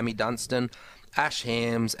Big Sammy Dunstan, Ash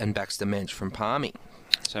Hams and Baxter Mensch from Palmy.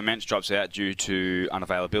 So Mensch drops out due to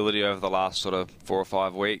unavailability over the last sort of 4 or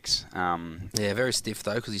 5 weeks. Yeah, very stiff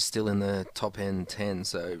though, because he's still in the top end 10,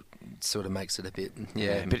 so it sort of makes it a bit,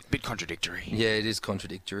 bit contradictory. Yeah, it is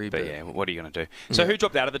contradictory. But yeah, what are you going to do? So who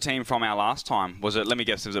dropped out of the team from our last time? Was it, let me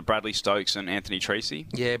guess, was it Bradley Stokes and Anthony Treacy?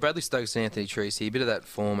 Yeah, Bradley Stokes and Anthony Treacy. A bit of that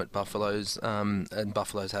form at Buffaloes, and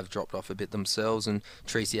Buffaloes have dropped off a bit themselves, and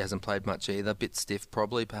Treacy hasn't played much either. A bit stiff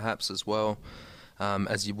probably, perhaps, as well.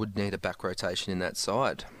 As you would need a back rotation in that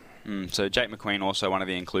side. So Jake McQueen, also one of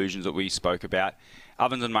the inclusions that we spoke about.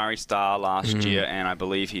 Ovens and Murray star last year, and I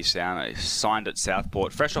believe he signed at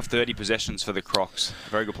Southport. Fresh off 30 possessions for the Crocs.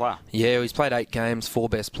 Very good player. Yeah, he's played 8 games, 4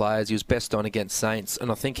 best players. He was best on against Saints,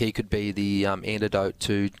 and I think he could be the antidote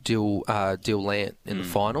to Dill Lant in the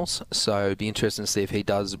finals. So it'd be interesting to see if he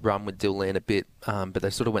does run with Dill Lant a bit, but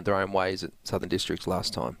they sort of went their own ways at Southern Districts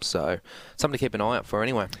last time. So something to keep an eye out for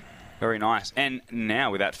anyway. Very nice. And now,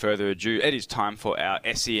 without further ado, it is time for our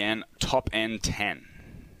SEN Top End 10.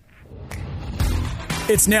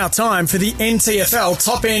 It's now time for the NTFL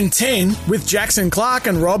Top End 10 with Jackson Clark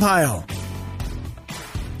and Rob Hale.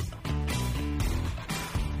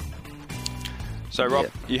 So, Rob,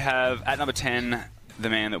 you have at number 10 the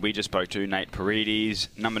man that we just spoke to, Nate Paredes.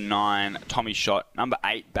 Number 9, Tommy Shott. Number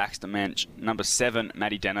 8, Baxter Mensch. Number 7,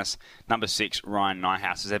 Matty Dennis. Number 6, Ryan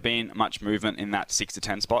Nyhouse. Has there been much movement in that 6 to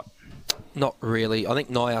 10 spot? Not really. I think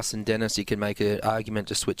Nyhouse and Dennis, you can make an argument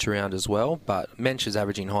to switch around as well, but Mensch is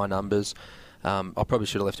averaging high numbers. I probably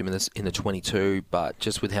should have left him in the 22, but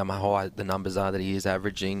just with how high the numbers are that he is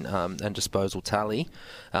averaging and disposal tally,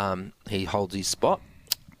 he holds his spot.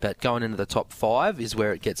 But going into the top 5 is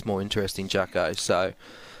where it gets more interesting, Jacko. So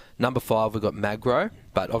number 5, we've got Magro,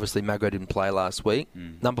 but obviously Magro didn't play last week.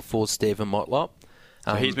 Number 4, Stephen Motlop.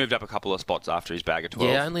 So he's moved up a couple of spots after his bag of 12.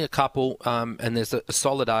 Yeah, only a couple, and there's a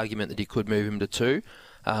solid argument that he could move him to 2.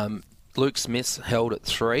 Luke Smith's held at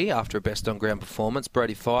 3 after a best-on-ground performance.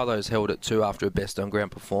 Brody Philo's held at 2 after a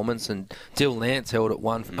best-on-ground performance. And Dill Lance held at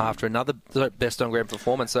 1 after another best-on-ground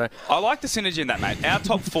performance. So I like the synergy in that, mate. Our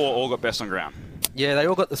top 4 all got best-on-ground. Yeah, they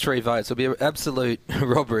all got the 3 votes. It'll be an absolute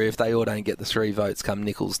robbery if they all don't get the 3 votes come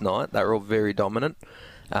Nichols night. They're all very dominant.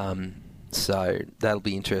 So that'll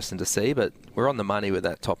be interesting to see. But we're on the money with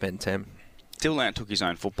that top-end 10. Dill Lance took his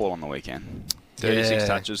own football on the weekend. 36 Yeah.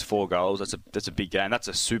 touches, 4 goals. That's a big game. That's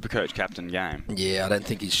a super coach captain game. Yeah, I don't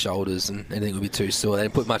think his shoulders and anything would be too sore. They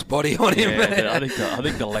didn't put much body on him. Yeah, I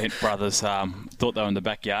think the Lent brothers thought they were in the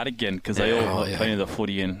backyard again because they all played the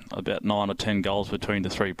footy in about 9 or 10 goals between the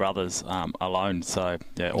three brothers alone. So,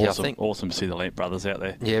 awesome to see the Lent brothers out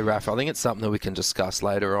there. Yeah, Raph, I think it's something that we can discuss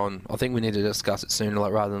later on. I think we need to discuss it sooner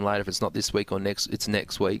rather than later. If it's not this week or next, it's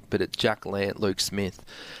next week. But it's Jack Lant, Luke Smith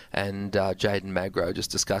and Jaden Magro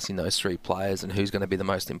just discussing those three players and who's going to be the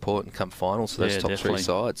most important come finals for those top definitely. three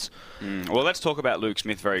sides. Well, let's talk about Luke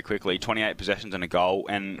Smith very quickly. 28 possessions and a goal.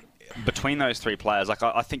 And between those three players,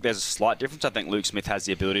 I think there's a slight difference. I think Luke Smith has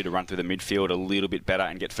the ability to run through the midfield a little bit better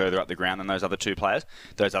and get further up the ground than those other two players.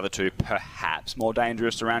 Those other two perhaps more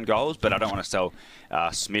dangerous around goals, but I don't want to sell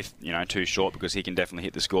Smith, too short because he can definitely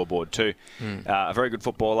hit the scoreboard too. A very good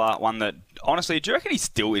footballer, one that honestly, do you reckon he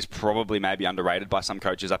still is probably maybe underrated by some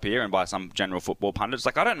coaches up here and by some general football pundits?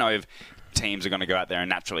 I don't know if teams are going to go out there and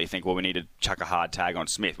naturally think, well, we need to chuck a hard tag on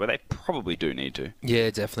Smith, where they probably do need to. Yeah,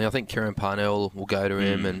 definitely. I think Kieran Parnell will go to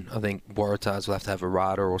him, and I think Waratahs will have to have a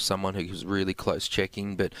Rada or someone who's really close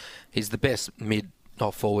checking, but he's the best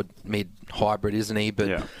forward mid hybrid, isn't he? But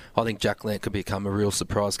yeah. I think Jack Lant could become a real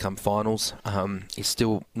surprise come finals. He's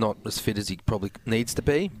still not as fit as he probably needs to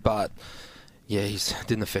be, but yeah,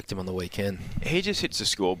 didn't affect him on the weekend. He just hits the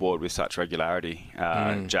scoreboard with such regularity,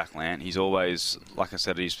 Jack Lant. He's always, like I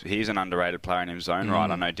said, he's an underrated player in his own right.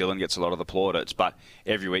 I know Dylan gets a lot of the plaudits, but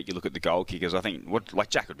every week you look at the goal kickers, I think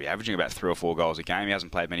Jack would be averaging about 3 or 4 goals a game. He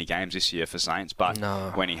hasn't played many games this year for Saints, but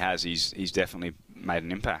when he has, he's definitely made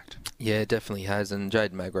an impact. Yeah, definitely has. And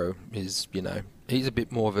Jaden Magro is, he's a bit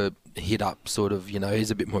more of a hit-up sort of,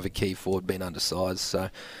 he's a bit more of a key forward, being undersized, so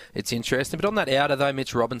it's interesting. But on that outer, though,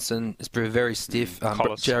 Mitch Robinson is very stiff.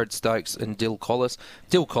 Jared Stokes and Dill Collis.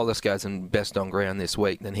 Dill Collis goes and best on ground this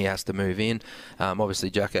week, then he has to move in. Obviously,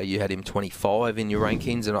 Jacko, you had him 25 in your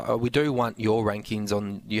rankings, and we do want your rankings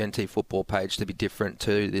on UNT football page to be different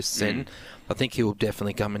to this season. I think he'll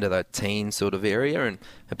definitely come into that teen sort of area, and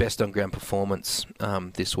a best on ground performance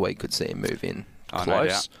this week could see him move in close. No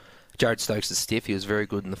doubt. Jared Stokes is stiff. He was very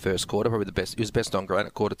good in the first quarter, probably the best. He was best on ground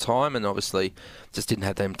at quarter time, and obviously just didn't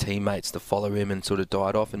have them teammates to follow him and sort of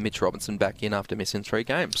died off. And Mitch Robinson back in after missing 3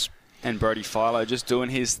 games. And Brody Philo just doing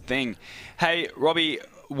his thing. Hey, Robbie,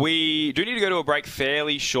 we do need to go to a break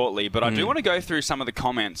fairly shortly, but I do want to go through some of the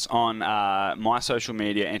comments on my social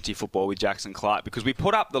media, NT Football with Jackson Clark, because we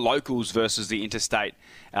put up the locals versus the interstate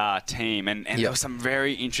team, and there were some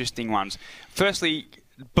very interesting ones. Firstly,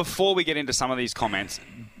 before we get into some of these comments,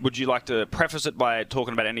 would you like to preface it by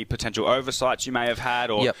talking about any potential oversights you may have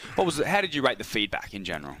had, or how did you rate the feedback in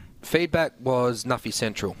general? Feedback was Nuffy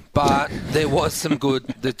Central, but there was some good.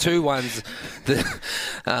 The 2 ones,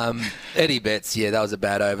 Eddie Betts, that was a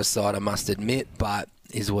bad oversight, I must admit, but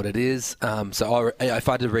is what it is. So if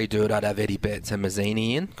I had to redo it, I'd have Eddie Betts and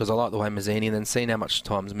Mazzini in, because I like the way Mazzini, and then seeing how much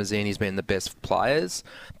times Mazzini's been the best players.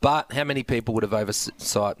 But how many people would have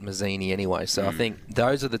oversight Mazzini anyway? So I think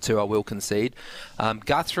those are the 2 I will concede.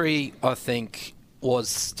 Guthrie, I think, was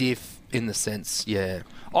stiff in the sense, I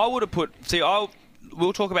would have put...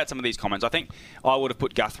 We'll talk about some of these comments. I think I would have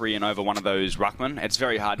put Guthrie in over one of those ruckmen. It's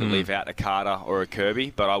very hard to leave out a Carter or a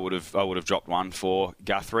Kirby, but I would have dropped one for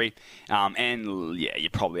Guthrie. You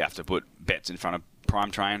probably have to put Betts in front of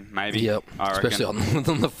Prime Train, maybe. Yep, I reckon. especially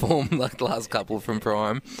on the form, like the last couple from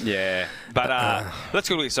Prime. Yeah, but let's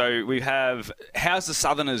go. So we have, how's the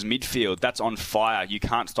Southerners midfield? That's on fire. You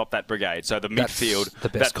can't stop that brigade. So the midfield, the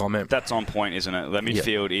best comment. That's on point, isn't it? The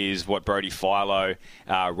midfield is what Brody Philo,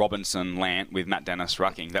 Robinson, Lant with Matt Dennis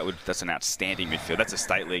rucking. That's an outstanding midfield. That's a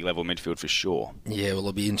state league level midfield for sure. Yeah, well,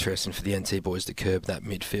 it'll be interesting for the NT boys to curb that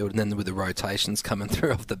midfield, and then with the rotations coming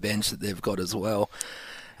through off the bench that they've got as well.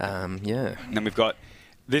 And then we've got,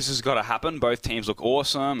 this has got to happen. Both teams look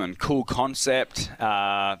awesome and cool concept.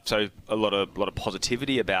 So a lot of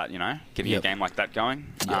positivity about, getting a game like that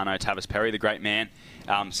going. I know Tavis Perry, the great man,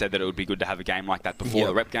 said that it would be good to have a game like that before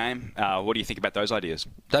the rep game. What do you think about those ideas?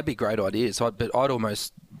 That'd be great ideas. But I'd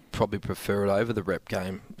almost probably prefer it over the rep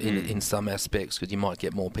game in some aspects, because you might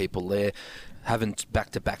get more people there. Having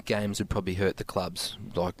back-to-back games would probably hurt the clubs,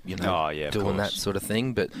 doing that sort of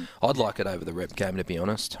thing. But I'd like it over the rep game, to be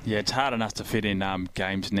honest. Yeah, it's hard enough to fit in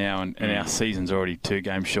games now, and our season's already 2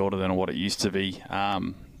 games shorter than what it used to be.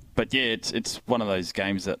 But yeah, it's one of those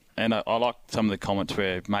games that, and I like some of the comments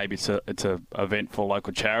where maybe it's a event for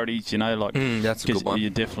local charities. That's a good one.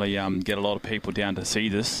 You definitely get a lot of people down to see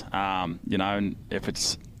this. And if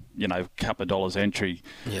it's a couple of dollars entry,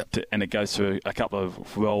 and it goes to a couple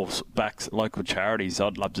of well-backed local charities.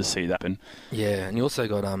 I'd love to see that happen. Yeah, and you also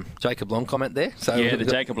got Jacob Long comment there. So the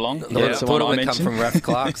Jacob Long. I thought it would come from Raph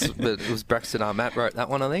Clark's, but it was Braxton Matt wrote that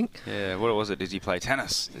one, I think. Yeah, what was it? Did he play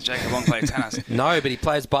tennis? Did Jacob Long play tennis? No, but he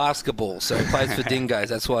plays basketball, so he plays for Dingoes.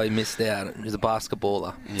 That's why he missed out. He's a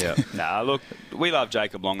basketballer. Yeah. Look, we love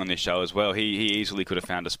Jacob Long on this show as well. He easily could have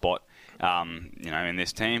found a spot. In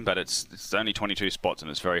this team, but it's only 22 spots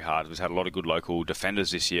and it's very hard. We've had a lot of good local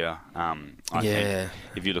defenders this year. I think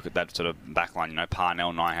if you look at that sort of backline,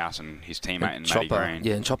 Parnell, Nyhouse and his teammate and Matty Green.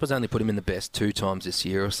 Yeah, and Chopper's only put him in the best 2 times this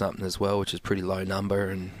year or something as well, which is a pretty low number.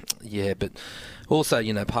 And but also,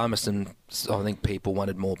 Palmerston, I think people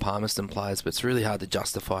wanted more Palmerston players, but it's really hard to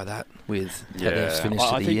justify that with how they've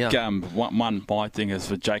finished the year. I think my thing is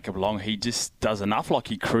for Jacob Long, he just does enough, like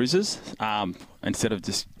he cruises, instead of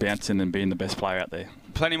just bouncing and being the best player out there.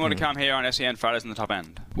 Plenty more to come here on SEN Fridays in the Top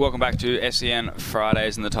End. Welcome back to SEN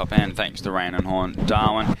Fridays in the Top End. Thanks to Rain and Horn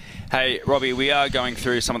Darwin. Hey, Robbie, we are going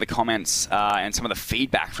through some of the comments and some of the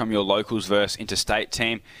feedback from your locals versus interstate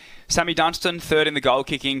team. Sammy Dunstan, 3rd in the goal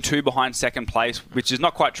kicking, 2 behind 2nd place, which is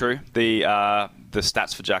not quite true. The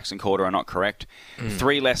stats for Jackson Corder are not correct.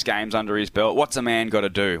 3 less games under his belt. What's a man got to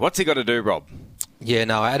do? What's he got to do, Rob? Yeah,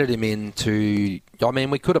 no, I added him into...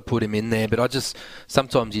 we could have put him in there, but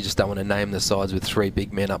sometimes you just don't want to name the sides with 3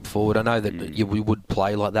 big men up forward. I know that we would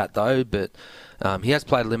play like that, though, but he has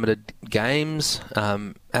played limited games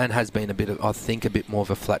and has been a bit more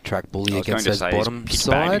of a flat track bully against those bottom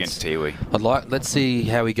sides. Against Tiwi. Let's see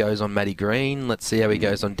how he goes on Matty Green. Let's see how he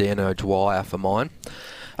goes on Dan O'Dwyer for mine.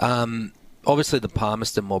 Obviously, the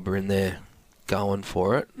Palmerston mob are in there going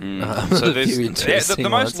for it. So the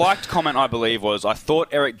most liked comment, I believe, was, I thought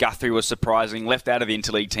Eric Guthrie was surprising, left out of the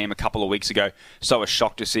Interleague team a couple of weeks ago, so I was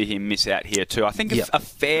shocked to see him miss out here too. I think it's a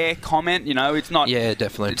fair comment. It's not... Yeah,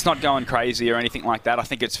 definitely. It's not going crazy or anything like that. I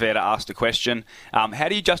think it's fair to ask the question. How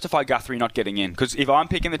do you justify Guthrie not getting in? Because if I'm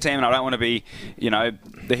picking the team, and I don't want to be,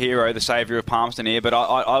 the hero, the saviour of Palmerston here, but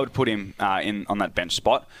I would put him in on that bench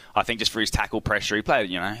spot. I think just for his tackle pressure, he played,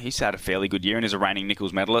 he's had a fairly good year and is a reigning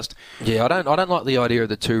Nichols medalist. Yeah, I don't like the idea of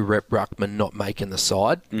the 2 rep ruckman not making the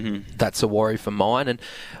side. That's a worry for mine. And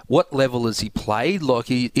what level has he played? Like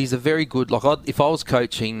he's a very good. If I was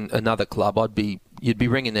coaching another club, you'd be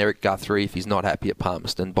ringing Eric Guthrie if he's not happy at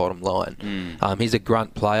Palmerston. Bottom line, he's a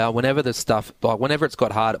grunt player. Whenever it's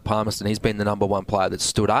got hard at Palmerston, he's been the number 1 player that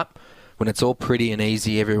stood up. When it's all pretty and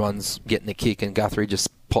easy, everyone's getting a kick, and Guthrie just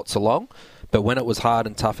pots along. But when it was hard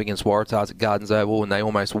and tough against Waratahs at Gardens Oval and they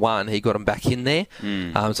almost won, he got them back in there.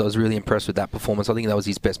 So I was really impressed with that performance. I think that was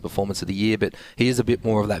his best performance of the year. But he is a bit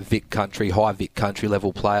more of that high Vic Country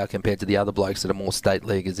level player compared to the other blokes that are more state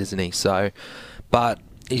leaguers, isn't he? So, but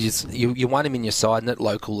you want him in your side, and at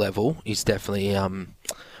local level, he's definitely one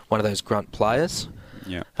of those grunt players.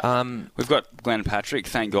 Yeah. We've got Glenn Patrick.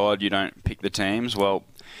 Thank God you don't pick the teams. Well,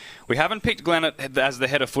 we haven't picked Glenn as the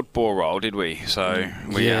head of football role, did we? So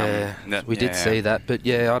we did see that, but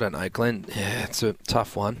I don't know, Glenn. Yeah, it's a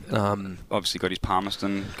tough one. Obviously got his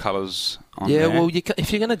Palmerston colours on there. Well,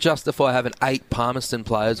 if you're going to justify having 8 Palmerston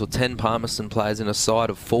players or 10 Palmerston players in a side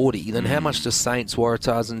of 40, then how much do Saints,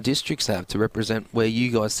 Waratahs, and Districts have to represent where you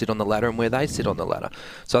guys sit on the ladder and where they sit on the ladder?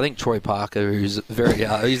 So I think Troy Parker, who's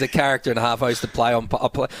he's a character and a half, I used to play on.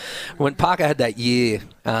 When Parker had that year.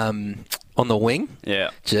 On the wing?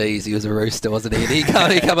 Yeah. Jeez, he was a rooster, wasn't he?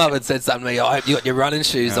 And he come up and said something to me, I hope you got your running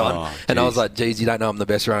shoes on. And I was like, geez, you don't know I'm the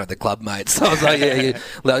best runner at the club, mate. So I was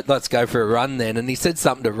like, let's go for a run then. And he said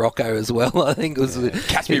something to Rocco as well. I think it was...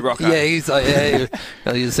 Catch me, Rocco. Yeah, he's like,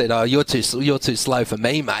 he said, you're too slow for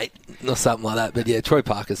me, mate. Or something like that. But yeah, Troy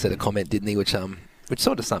Parker said a comment, didn't he? Which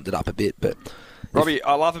sort of summed it up a bit, but... Robbie,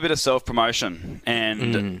 I love a bit of self-promotion.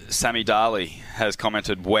 And Sammy Darley has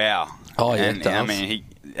commented, wow. Oh, yeah, and, I mean,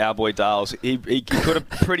 our boy Dales, he could have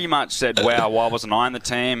pretty much said, wow, why wasn't I in the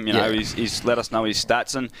team? He's let us know his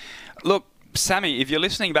stats. And look, Sammy, if you're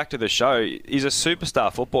listening back to the show, he's a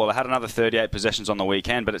superstar footballer. Had another 38 possessions on the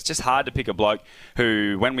weekend, but it's just hard to pick a bloke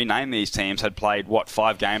who, when we named these teams, had played,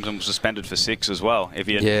 5 games and was suspended for 6 as well. If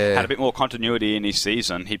he had a bit more continuity in his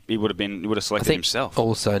season, he would have selected himself.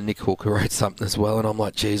 Also, Nick Hooker wrote something as well, and I'm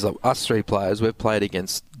like, geez, us 3 players, we've played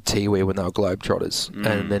against Tiwi when they were Globetrotters,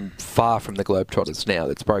 and then far from the Globetrotters now.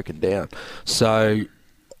 That's broken down. So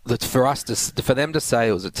for them to say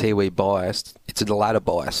it was a Tiwi biased, it's a ladder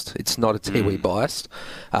biased. It's not a Tiwi biased,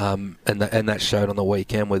 and that showed on the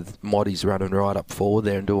weekend with Moddies running right up forward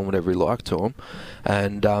there and doing whatever he liked to him.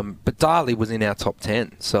 And but Darley was in our top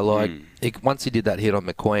 10, so once he did that hit on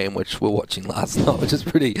McQueen, which we were watching last night, which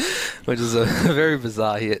is a very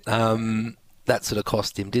bizarre hit. that sort of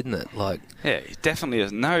cost him, didn't it? Like, yeah, he definitely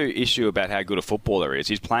has no issue about how good a footballer he is.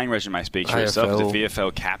 He's playing resume speaks for himself. He's a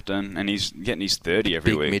VFL captain, and he's getting his 30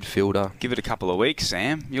 every week. Big midfielder. Give it a couple of weeks,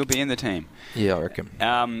 Sam. You'll be in the team. Yeah, I reckon.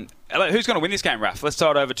 Who's going to win this game, Raf? Let's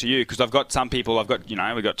start over to you, because I've got some people.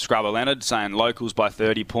 We've got Scrubber Leonard saying Locals by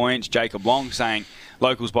 30 points. Jacob Long saying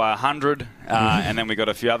Locals by 100, and then we got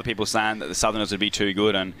a few other people saying that the Southerners would be too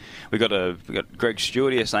good, and we got Greg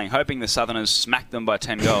Stewart here saying hoping the Southerners smack them by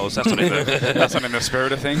 10 goals. That's not in the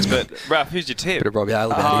spirit of things. But Raf, who's your tip? Bit of Robbie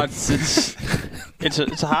Hale.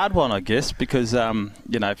 It's a hard one, I guess, because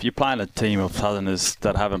if you're playing a team of Southerners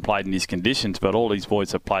that haven't played in these conditions, but all these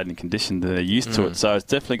boys have played in conditions, they're used to it, so it's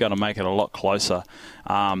definitely going to make it a lot closer.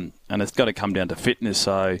 And it's got to come down to fitness.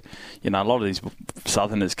 So, a lot of these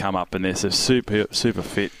Southerners come up and they're super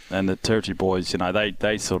fit, and the Territory boys,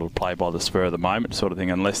 they sort of play by the spur of the moment sort of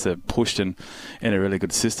thing, unless they're pushed in a really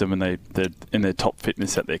good system and they're in their top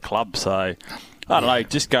fitness at their club. So, I don't know,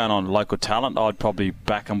 just going on local talent, I'd probably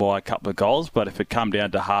back them by a couple of goals, but if it come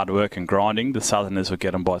down to hard work and grinding, the Southerners will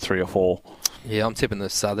get them by 3 or 4. Yeah, I'm tipping the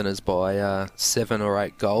Southerners by 7 or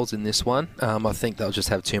 8 goals in this one. I think they'll just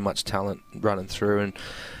have too much talent running through, and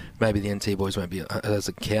maybe the NT boys won't be as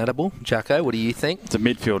accountable. Jacko, what do you think? The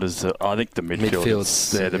midfield is, I think the midfield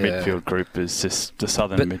midfield group is just, the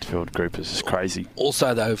Southern midfield group is just crazy.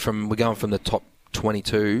 Also, though, we're going from the top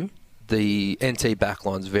 22, the NT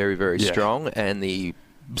backline's very, very strong, and the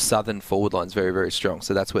Southern forward line's very, very strong.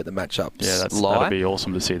 So that's where the matchups lie. That'd be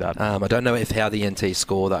awesome to see that. I don't know how the NT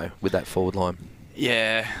score, though, with that forward line.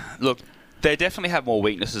 Yeah, look, they definitely have more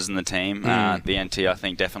weaknesses in the team. The NT, I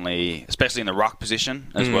think, definitely, especially in the ruck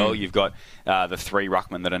position as well. You've got the 3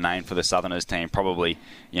 ruckmen that are named for the Southerners team, probably,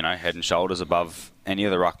 head and shoulders above any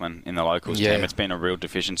of the ruckmen in the Locals team. It's been a real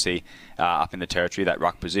deficiency up in the Territory, that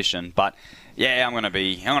ruck position. But yeah, I'm going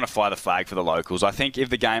to fly the flag for the Locals. I think if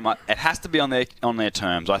the game, it has to be on their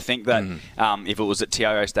terms. I think that if it was at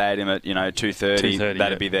TIO Stadium at 2:30,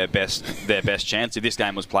 that'd be their best chance. If this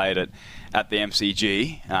game was played at the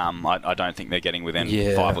MCG, I don't think they're getting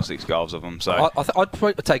within 5 or 6 goals of them. So I'd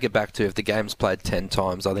probably take it back to if the game's played 10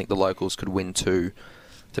 times, I think the Locals could win 2.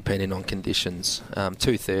 Depending on conditions.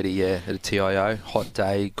 2:30, at a TIO. Hot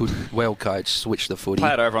day, good, well coached, switch the footy.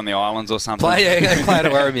 Play it over on the islands or something. Play it at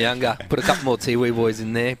Warramyunga. Put a couple more Tiwi boys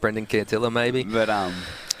in there. Brendan Cantilla, maybe. But,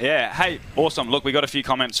 hey, awesome. Look, we got a few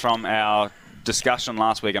comments from our discussion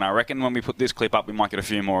last week, and I reckon when we put this clip up, we might get a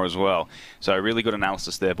few more as well. So really good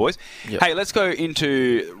analysis there, boys. Yep. Hey, let's go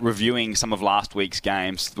into reviewing some of last week's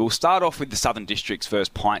games. We'll start off with the Southern Districts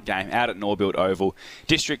first Pint game out at Norbuild Oval.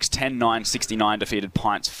 Districts 10-9-69 defeated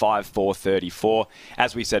Pints 5-4-34.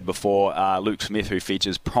 As we said before, Luke Smith, who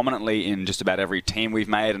features prominently in just about every team we've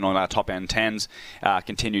made and all our top end 10s,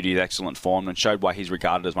 continued his excellent form and showed why he's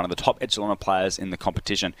regarded as one of the top echelon of players in the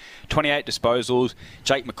competition. 28 disposals.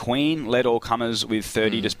 Jake McQueen led all comers with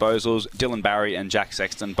 30 disposals. Dylan Barry and Jack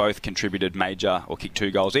Sexton both contributed major or kicked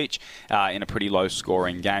 2 goals each in a pretty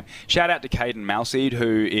low-scoring game. Shout out to Caden Malseed,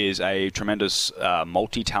 who is a tremendous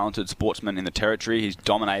multi-talented sportsman in the Territory. He's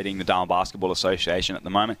dominating the Darwin Basketball Association at the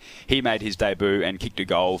moment. He made his debut and kicked a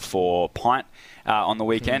goal for Pint on the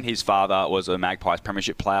weekend. His father was a Magpies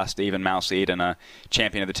Premiership player, Stephen Malseed, and a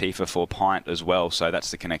champion of the TIFA for Pint as well, so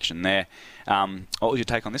that's the connection there. What was your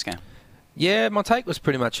take on this game? Yeah, my take was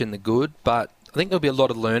pretty much in the good, but I think there'll be a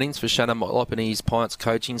lot of learnings for Shannon Motlop and his Pints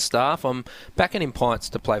coaching staff. I'm backing in Pints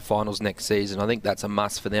to play finals next season. I think that's a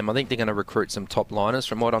must for them. I think they're going to recruit some top liners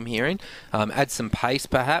from what I'm hearing. Add some pace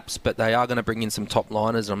perhaps, but they are going to bring in some top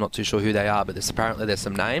liners. I'm not too sure who they are, but apparently there's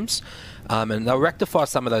some names. And they'll rectify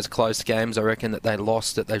some of those close games, I reckon, that they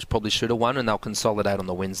lost that they probably should have won, and they'll consolidate on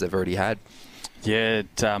the wins they've already had. Yeah,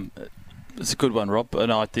 it's a good one, Rob.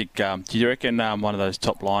 And I think, do you reckon one of those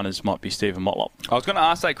top liners might be Stephen Motlop? I was going to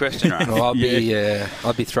ask that question, right? Well,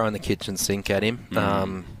 I'd be throwing the kitchen sink at him.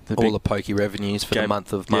 All the pokey revenues for the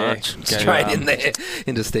month of March straight in there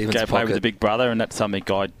into Stephen's pocket. Play with the big brother, and that's something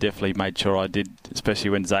I definitely made sure I did, especially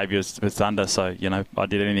when Xavier was under. So, I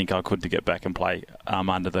did anything I could to get back and play on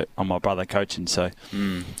my brother coaching. So,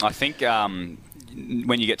 I think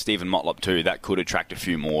when you get Stephen Motlop too, that could attract a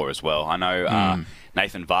few more as well. I know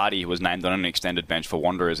Nathan Vardy was named on an extended bench for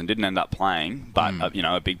Wanderers and didn't end up playing, but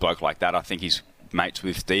a big bloke like that, I think he's mates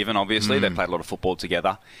with Stephen, obviously. They played a lot of football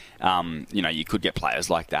together. You could get players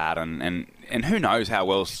like that, and who knows how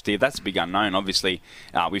well Steve, that's a big unknown. Obviously,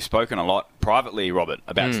 we've spoken a lot privately, Robert,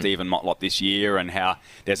 about Stephen Motlop this year and how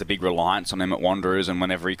there's a big reliance on him at Wanderers, and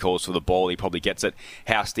whenever he calls for the ball, he probably gets it.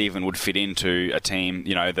 How Stephen would fit into a team,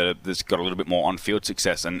 that's got a little bit more on-field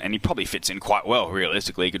success, and he probably fits in quite well,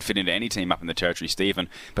 realistically. He could fit into any team up in the Territory, Stephen,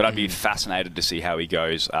 but I'd be fascinated to see how he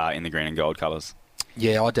goes in the green and gold colours.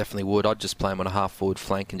 Yeah, I definitely would. I'd just play him on a half-forward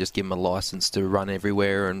flank and just give him a licence to run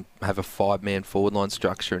everywhere and have a 5-man forward line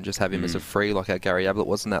structure and just have him as a free, like how Gary Ablett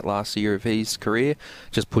was in that last year of his career,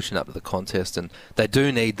 just pushing up to the contest. And they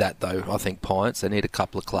do need that, though, I think, Pints. They need a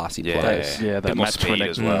couple of classy players. Yeah, that Matt Twinnock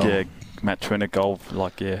as well. Yeah, Matt Twinnock goal,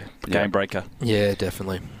 game breaker. Yeah,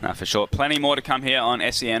 definitely. No, for sure. Plenty more to come here on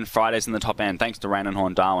SEN Fridays in the Top End. Thanks to Rain and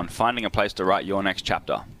Horn Darwin, finding a place to write your next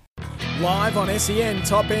chapter. Live on SEN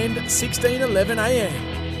Top End, 16:11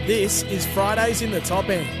 a.m. This is Fridays in the Top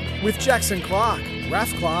End with Jackson Clark,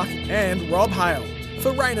 Raph Clark and Rob Hale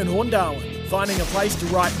for Rain and Horn Darwin, finding a place to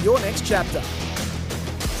write your next chapter.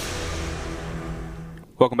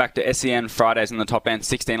 Welcome back to SEN Fridays in the Top End,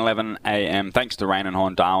 16:11 a.m. Thanks to Rain and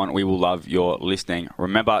Horn Darwin. We will love your listening.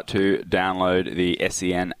 Remember to download the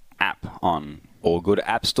SEN app on all good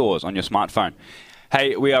app stores on your smartphone.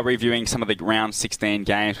 Hey, we are reviewing some of the round 16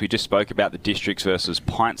 games. We just spoke about the Districts versus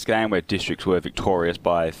Pints game, where Districts were victorious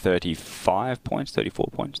by 35 points.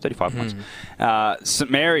 St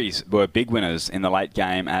Mary's were big winners in the late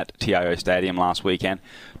game at TIO Stadium last weekend.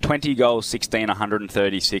 20 goals, 16,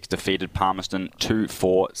 136, defeated Palmerston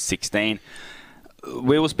 2-4-16.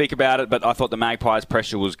 We will speak about it, but I thought the Magpies'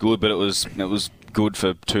 pressure was good, but it was good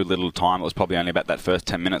for too little time. It was probably only about that first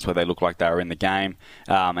 10 minutes where they looked like they were in the game,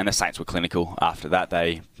 and the Saints were clinical. After that,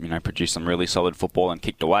 they produced some really solid football and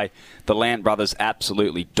kicked away. The Lant brothers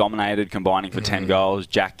absolutely dominated, combining for 10 goals.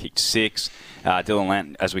 Jack kicked 6. Dylan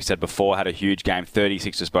Lant, as we said before, had a huge game,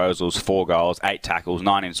 36 disposals, 4 goals, 8 tackles,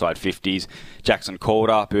 9 inside 50s. Jackson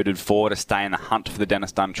Calder booted 4 to stay in the hunt for the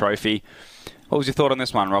Dennis Dunn Trophy. What was your thought on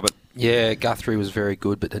this one, Robert? Yeah, Guthrie was very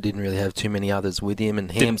good, but they didn't really have too many others with him. And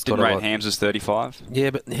Hams didn't rate Hams as 35?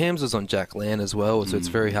 Yeah, but Hams was on Jack Lant as well, so it's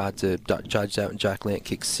very hard to judge that when Jack Lant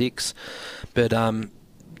kicked 6. But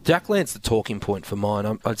Jack Lant's the talking point for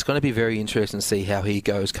mine. It's going to be very interesting to see how he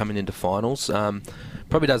goes coming into finals.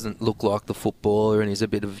 Probably doesn't look like the footballer, and he's a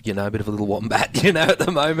bit of a little wombat, at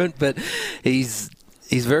the moment. But he's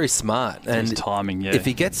very smart, and his timing. If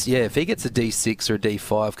he gets a D6 or a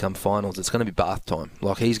D5 come finals, it's going to be bath time.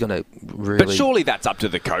 Like, he's going to really. But surely that's up to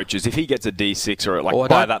the coaches. If he gets a D6 or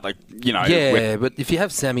Yeah, but if you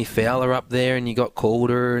have Sammy Fowler up there, and you got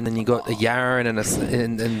Calder, and then you got a Yaron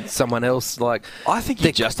and someone else, I think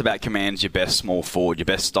he just about commands your best small forward, your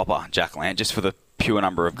best stopper, Jack Lant, just for the pure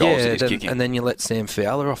number of goals that he's kicking. And then you let Sam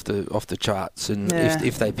Fowler off the charts, and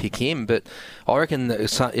if they pick him. But I reckon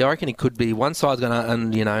he could be one side's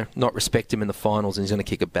going to not respect him in the finals, and he's going to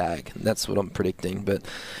kick a bag. That's what I'm predicting. But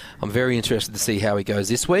I'm very interested to see how he goes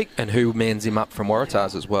this week and who mans him up from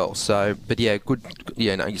Waratahs as well. So, but yeah, good.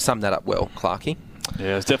 Yeah, no, you summed that up well, Clarkie.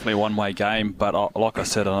 Yeah, it's definitely a one-way game, but like I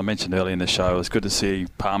said, and I mentioned earlier in the show, it was good to see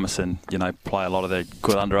Palmerston, play a lot of their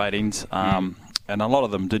good under-18s. And a lot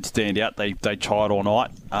of them did stand out. They tried all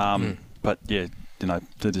night. But, yeah,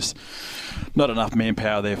 they're just not enough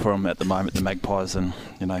manpower there for them at the moment, the Magpies. And,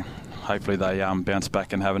 hopefully they bounce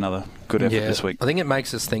back and have another good effort this week. I think it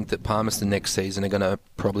makes us think that Palmerston next season are going to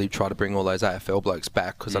probably try to bring all those AFL blokes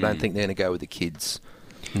back, because I don't think they're going to go with the kids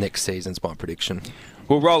next season's my prediction.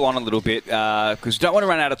 We'll roll on a little bit because we don't want to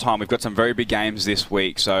run out of time. We've got some very big games this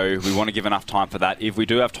week, so we want to give enough time for that. If we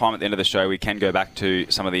do have time at the end of the show, we can go back to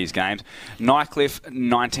some of these games. Nightcliff,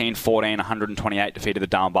 19-14, 128, defeated the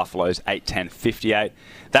Darwin Buffaloes, 8-10-58.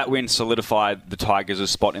 That win solidified the Tigers'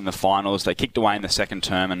 spot in the finals. They kicked away in the second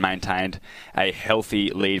term and maintained a healthy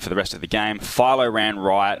lead for the rest of the game. Philo ran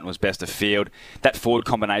riot and was best of field. That forward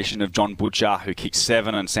combination of John Butcher, who kicked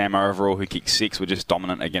 7, and Sam Overall, who kicked 6, were just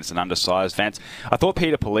dominant against an undersized Vance. I thought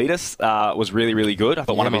Peter Politis was really, really good. I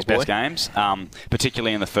thought one of his best games,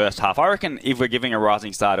 particularly in the first half. I reckon if we're giving a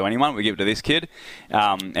rising star to anyone, we give it to this kid.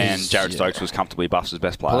 And Jared Stokes was comfortably Buffs'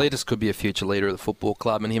 best player. Politis could be a future leader of the football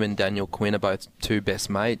club, and him and Daniel Quinn are both two best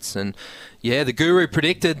mates. And yeah, the guru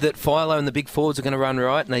predicted that Philo and the big forwards are going to run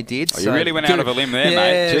right, and they did. Oh, you really went out of a limb there,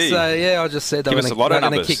 mate. Gee. So I just said they were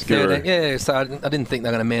going to kick there. Yeah, so I didn't think they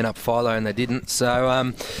were going to man up Philo, and they didn't.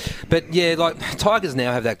 So, but yeah, Tigers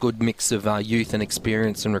now have that good mix of youth and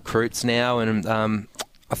experience and recruits now, and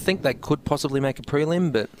I think they could possibly make a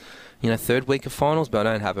prelim, but third week of finals, but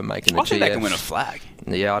I don't have them making the GF. I think they can win a flag.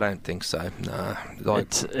 Yeah, I don't think so. No.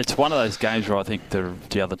 It's one of those games where I think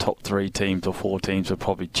the other top 3 teams or 4 teams are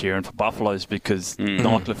probably cheering for Buffaloes because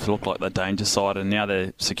Nightcliff looked like the danger side, and now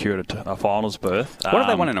they're secured a finals berth. What have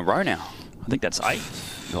they won in a row now? I think that's 8.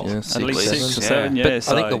 At least 6 or 7. Yeah, but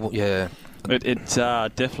I think it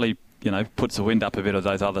definitely puts the wind up a bit of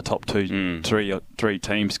those other top 2, 3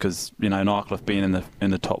 teams because Nightcliff being in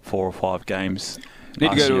the top 4 or 5 games.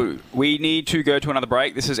 We need to go to another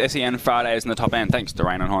break. This is SEN Fridays in the Top End. Thanks to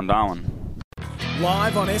Rain and Horn Darwin.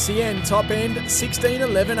 Live on SEN Top End,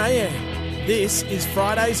 16:11 a.m. This is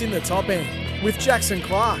Fridays in the Top End with Jackson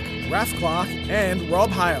Clark, Raph Clark and Rob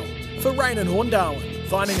Hale for Rain and Horn Darwin,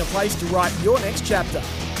 finding a place to write your next chapter.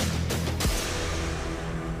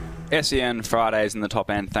 SEN Fridays in the Top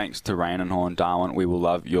End, thanks to Rain and Horn Darwin. We will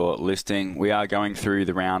love your listing. We are going through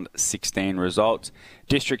the round 16 results.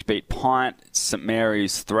 Districts beat Pint, St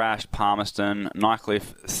Mary's thrashed Palmerston,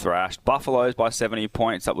 Nightcliff thrashed Buffaloes by 70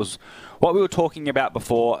 points. That was what we were talking about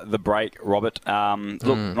before the break, Robert.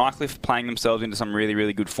 Look, Nightcliff playing themselves into some really,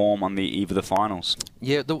 really good form on the eve of the finals.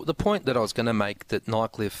 Yeah, the point that I was going to make, that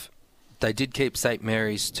Nightcliff, they did keep St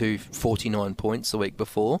Mary's to 49 points the week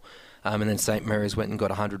before. And then St Mary's went and got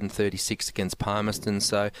 136 against Palmerston.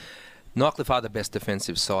 So Nightcliff are the best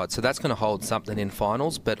defensive side. So that's going to hold something in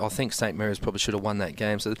finals. But I think St Mary's probably should have won that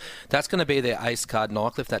game. So that's going to be their ace card,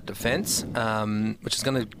 Nightcliff, that defence, which is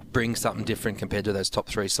going to bring something different compared to those top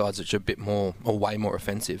three sides, which are a bit more, or way more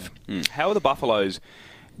offensive. How are the Buffaloes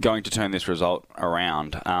going to turn this result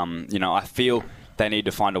around? I feel they need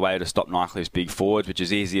to find a way to stop Nightcliff's big forwards, which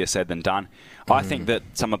is easier said than done. I think that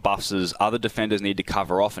some of Buffs' other defenders need to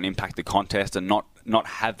cover off and impact the contest and not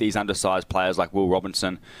have these undersized players like Will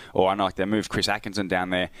Robinson, or I know like they moved Chris Atkinson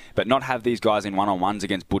down there, but not have these guys in one-on-ones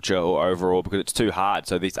against Butcher or Overall because it's too hard.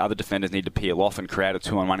 So these other defenders need to peel off and create a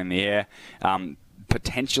 2-on-1 in the air.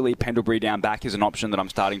 Potentially Pendlebury down back is an option that I'm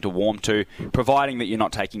starting to warm to, providing that you're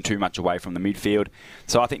not taking too much away from the midfield.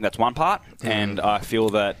 So I think that's one part, and I feel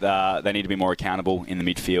that they need to be more accountable in the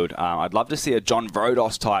midfield. I'd love to see a John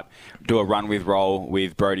Vrodos type do a run-with role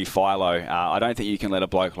with Brody Philo. I don't think you can let a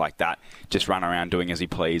bloke like that just run around doing as he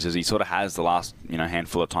pleases. He sort of has the last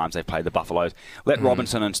handful of times they've played the Buffaloes. Let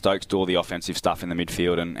Robinson and Stokes do all the offensive stuff in the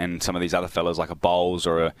midfield, and some of these other fellas like a Bowles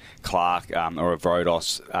or a Clark or a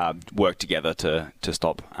Vrodos work together to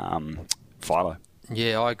stop Philo.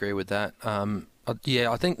 Yeah, I agree with that.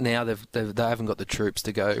 I think now they haven't got the troops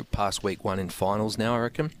to go past week one in finals now, I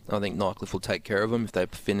reckon. I think Nightcliff will take care of them if they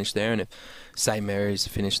finish there, and if St Mary's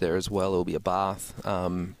finish there as well, it'll be a bath.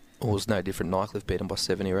 It was no different. Nightcliff beat them by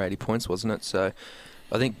 70 or 80 points, wasn't it? So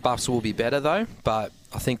I think Buffs will be better though, but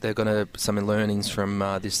I think they're going to some learnings from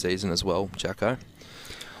this season as well, Jacko.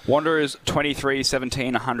 Wanderers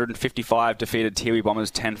 23-17, 155, defeated Tiwi Bombers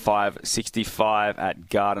 10-5, 65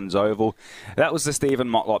 Gardens Oval. That was the Stephen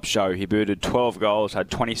Motlop show. He booted 12 goals, had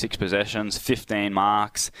 26 possessions, 15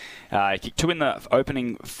 marks. He kicked 2 in the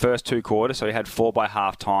opening first 2 quarters, so he had 4 by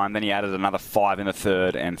half-time. Then he added another 5 in the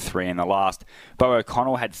third and 3 in the last. Bo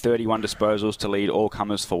O'Connell had 31 disposals to lead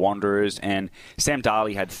all-comers for Wanderers, and Sam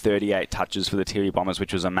Darley had 38 touches for the Tiwi Bombers,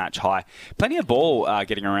 which was a match high. Plenty of ball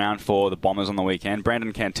getting around for the Bombers on the weekend.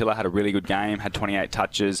 Brandon Cantilla had a really good game, had 28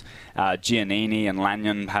 touches. Giannini and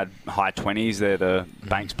Lanyon had high 20s. They're the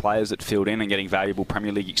Banks players that filled in and getting valuable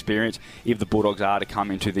Premier League experience if the Bulldogs are to come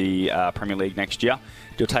into the Premier League next year.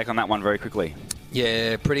 Do you take on that one very quickly?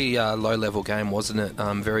 Yeah, pretty low-level game, wasn't it?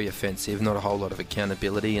 Very offensive, not a whole lot of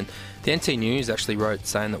accountability. And the NT News actually wrote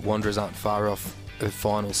saying that Wanderers aren't far off a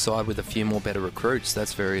final side with a few more better recruits.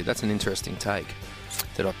 That's an interesting take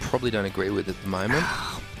that I probably don't agree with at the moment.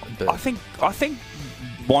 But I think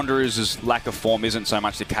Wanderers' lack of form isn't so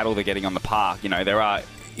much the cattle they're getting on the park. There are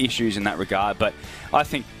issues in that regard, but I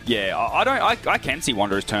think, I can see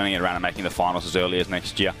Wanderers turning it around and making the finals as early as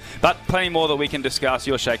next year. But plenty more that we can discuss.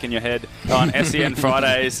 You're shaking your head on SEN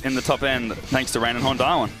Fridays in the Top End, thanks to Rain and Horn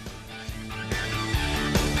Darwin.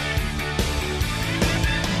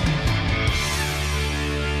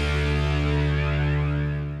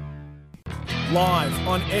 Live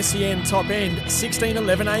on SEN Top End,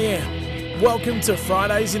 16:11 a.m. Welcome to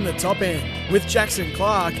Fridays in the Top End with Jackson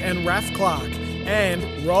Clark and Raph Clark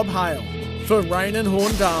and Rob Hale for Rain and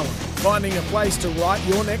Horn Darwin, finding a place to write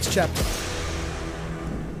your next chapter.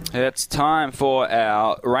 It's time for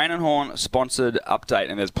our Rain and Horn sponsored update,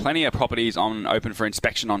 and there's plenty of properties open for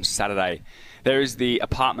inspection on Saturday. There is the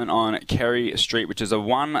apartment on Kerry Street, which is a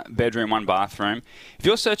 1-bedroom, 1-bathroom. If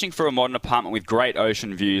you're searching for a modern apartment with great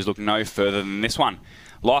ocean views, look no further than this one.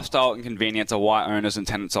 Lifestyle and convenience are why owners and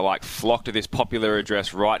tenants alike flock to this popular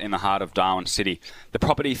address right in the heart of Darwin City. The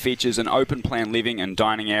property features an open-plan living and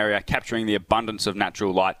dining area, capturing the abundance of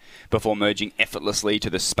natural light before merging effortlessly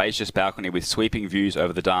to the spacious balcony with sweeping views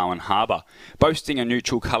over the Darwin Harbour. Boasting a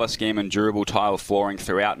neutral colour scheme and durable tile flooring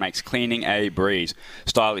throughout makes cleaning a breeze.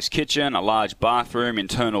 Stylish kitchen, a large bathroom,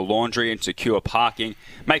 internal laundry and secure parking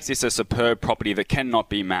makes this a superb property that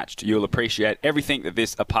cannot be matched. You'll appreciate everything that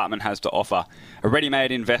this apartment has to offer. A ready-made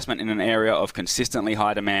Great investment in an area of consistently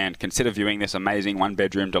high demand. Consider viewing this amazing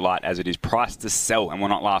one-bedroom delight as it is priced to sell and will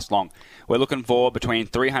not last long. We're looking for between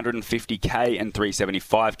 $350K and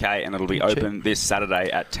 $375K, and it'll be open this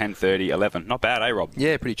Saturday at 10:30-11. Not bad, eh, Rob?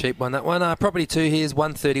 Yeah, pretty cheap one, that one. Property 2 here is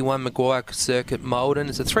 131 Maguire Circuit, Maldon.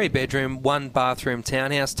 It's a 3-bedroom, 1-bathroom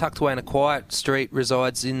townhouse tucked away in a quiet street.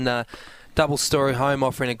 Resides in double-storey home,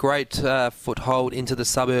 offering a great foothold into the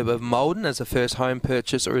suburb of Maldon as a first home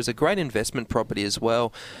purchase, or as a great investment property as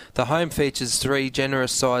well. The home features 3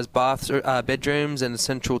 generous-sized bedrooms and a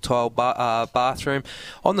central tile bathroom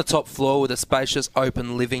on the top floor, with a spacious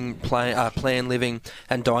open living planned living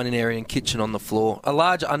and dining area and kitchen on the floor. A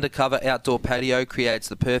large undercover outdoor patio creates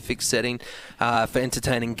the perfect setting for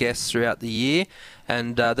entertaining guests throughout the year.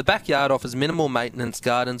 And the backyard offers minimal maintenance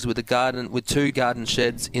gardens with 2 garden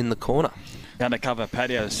sheds in the corner. The undercover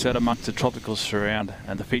patio is set amongst the tropical surround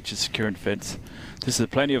and the features secured fence. This is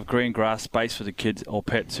plenty of green grass space for the kids or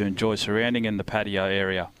pets to enjoy surrounding in the patio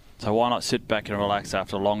area. So why not sit back and relax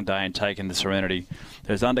after a long day and take in the serenity?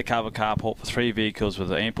 There's undercover carport for 3 vehicles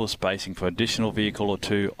with ample spacing for additional vehicle or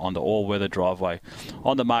 2 on the all-weather driveway.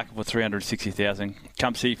 On the market for $360,000.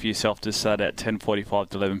 Come see for yourself this Saturday at 10:45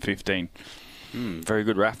 to 11:15. Very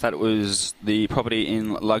good, Raf. That was the property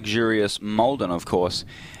in luxurious Maldon, of course.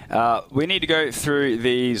 We need to go through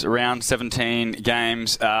these round 17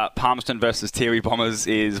 games. Palmerston versus Tiwi Bombers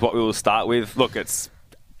is what we will start with. Look, it's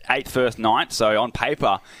 8th first night, so on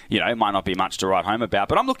paper, it might not be much to write home about,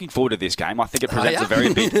 but I'm looking forward to this game. I think it presents a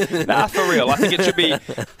very big... for real. I think it should be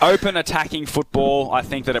open attacking football. I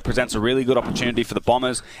think that it presents a really good opportunity for the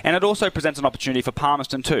Bombers, and it also presents an opportunity for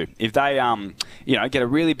Palmerston too. If they, get a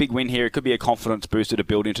really big win here, it could be a confidence booster to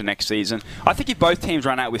build into next season. I think if both teams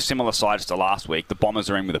run out with similar sides to last week, the Bombers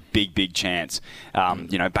are in with a big, big chance.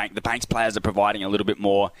 The Banks players are providing a little bit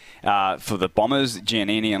more for the Bombers.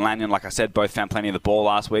 Giannini and Lanyon, like I said, both found plenty of the ball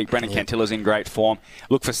last week. Brendan Cantilla's in great form.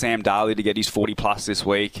 Look for Sam Darley to get his 40-plus this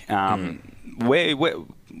week. What's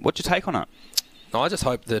your take on it? I just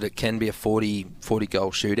hope that it can be a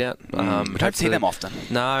 40-goal shootout. We don't see them often.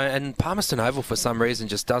 No, and Palmerston Oval, for some reason,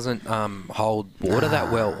 just doesn't hold water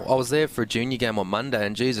that well. I was there for a junior game on Monday,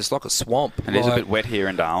 and, it's like a swamp. And it's a bit wet here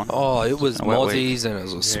in Darwin. Oh, it was mozzies, and it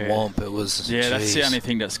was a swamp. It was... Yeah, that's the only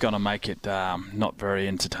thing that's going to make it not very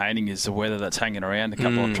entertaining is the weather that's hanging around. A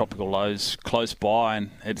couple of tropical lows close by,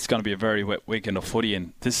 and it's going to be a very wet weekend of footy,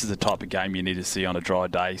 and this is the type of game you need to see on a dry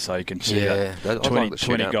day, so you can see a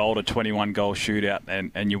 20-goal to 21-goal shootout,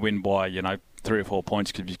 and you win by 3 or 4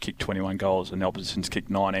 points because you kicked 21 goals and the opposition's kicked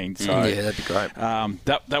 19. So that'd be great.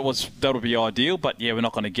 That'll be ideal, but we're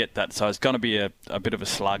not going to get that. So it's going to be a bit of a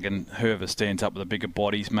slug, and whoever stands up with the bigger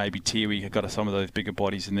bodies, maybe Tiwi have got some of those bigger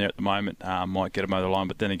bodies in there at the moment, might get them over the line.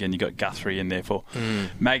 But then again, you got Guthrie in there for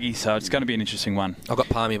Maggie, so it's going to be an interesting one. I've got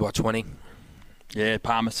Palmy by 20. Yeah,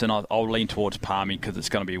 Palmerston. I'll lean towards Palmy because it's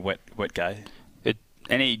going to be a wet game.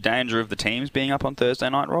 Any danger of the teams being up on Thursday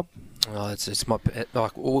night, Rob? Oh, it's my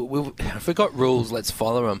if we've got rules, let's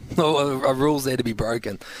follow them. Are rules there to be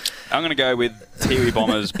broken? I'm going to go with Tiwi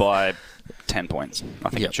Bombers by 10 points. I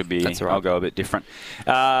think it should be. That's right. I'll go a bit different.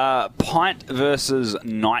 Pint versus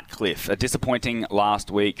Nightcliff. A disappointing last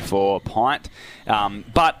week for Pint,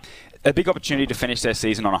 but a big opportunity to finish their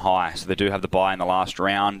season on a high. So they do have the bye in the last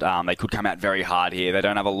round. They could come out very hard here. They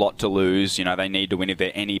don't have a lot to lose. They need to win if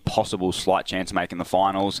they're any possible slight chance of making the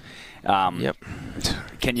finals.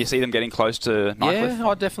 Can you see them getting close to Nightcliff? Yeah,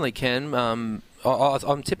 I definitely can.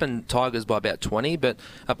 I'm tipping Tigers by about 20, but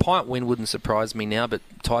a Pint win wouldn't surprise me now. But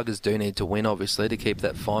Tigers do need to win, obviously, to keep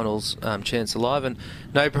that finals chance alive. And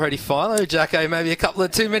no Brody Philo, Jacko, maybe a couple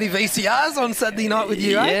of too many VCRs on Saturday night with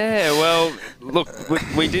you, Yeah, well, look,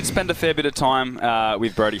 we did spend a fair bit of time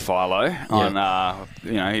with Brody Philo.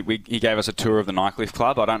 He gave us a tour of the Nightcliff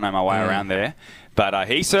Club. I don't know my way around there. But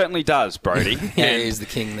he certainly does, Brody. He's the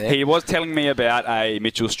king there. He was telling me about a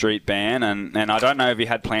Mitchell Street ban, and I don't know if he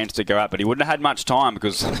had plans to go out, but he wouldn't have had much time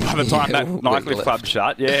because by the time that Nightcliff Club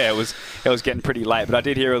shut, it was getting pretty late. But I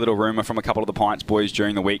did hear a little rumour from a couple of the Pints boys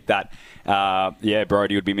during the week that,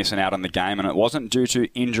 Brody would be missing out on the game, and it wasn't due to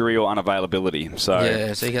injury or unavailability. So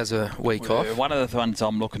he has a week off. One of the ones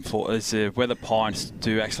I'm looking for is whether Pints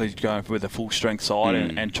do actually go with a full-strength side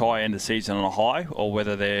and try end the season on a high, or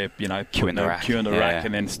whether they're, queuing the rack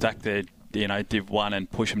and then stack their Div 1 and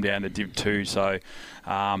push them down to Div 2. So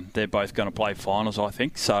they're both going to play finals, I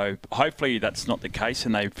think. So hopefully that's not the case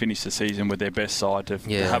and they finish the season with their best side to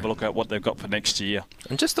have a look at what they've got for next year.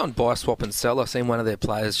 And just on buy, swap and sell, I've seen one of their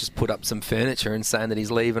players just put up some furniture and saying that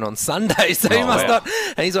he's leaving on Sunday. So he must not.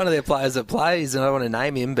 And he's one of their players that plays, and I don't want to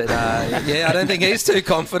name him, but I don't think he's too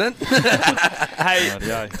confident. Hey,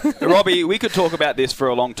 Robbie, we could talk about this for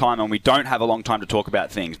a long time, and we don't have a long time to talk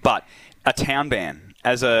about things, but a town ban.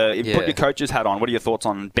 Put your coach's hat on. What are your thoughts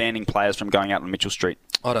on banning players from going out on Mitchell Street?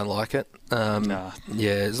 I don't like it. Nah.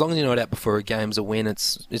 Yeah, as long as you're not out before a game's a win,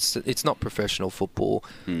 it's not professional football.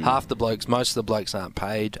 Most of the blokes aren't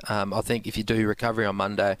paid. I think if you do recovery on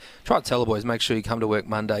Monday, try to tell the boys, make sure you come to work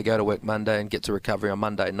Monday, go to work Monday and get to recovery on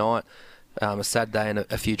Monday night. A Saturday and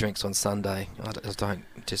a few drinks on Sunday. I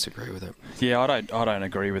don't disagree with it. Yeah, I don't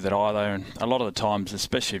agree with it either. And a lot of the times,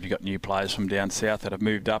 especially if you've got new players from down south that have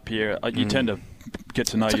moved up here, you tend to get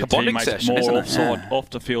to know your teammates more off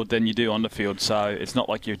the field than you do on the field. So it's not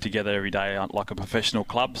like you're together every day like a professional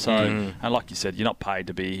club. So and like you said, you're not paid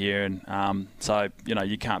to be here, and so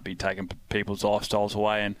you can't be taking people's lifestyles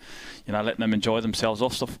away and letting them enjoy themselves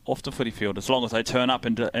off the footy field. As long as they turn up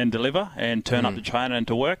and deliver and turn up to train and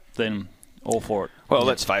to work, then all for it. Well,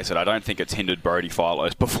 let's face it, I don't think it's hindered Brodie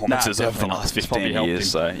Filo's performances over the last 15 years.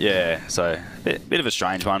 So bit of a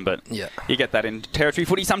strange one, but you get that in territory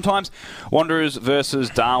footy sometimes. Wanderers versus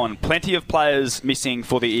Darwin. Plenty of players missing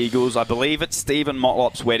for the Eagles. I believe it's Stephen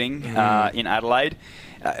Motlop's wedding in Adelaide.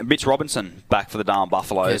 Mitch Robinson back for the Darwin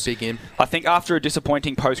Buffaloes. Yeah, big in. I think after a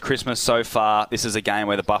disappointing post-Christmas so far, this is a game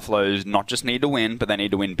where the Buffaloes not just need to win, but they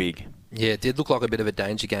need to win big. Yeah, it did look like a bit of a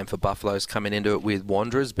danger game for Buffaloes coming into it with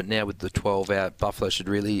Wanderers, but now with the 12 out, Buffalo should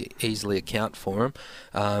really easily account for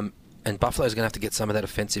them. And Buffalo's going to have to get some of that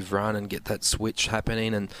offensive run and get that switch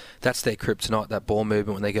happening, and that's their kryptonite, that ball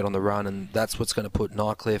movement when they get on the run, and that's what's going to put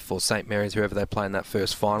Nycliffe or St Mary's, whoever they play in that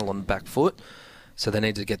first final, on the back foot. So they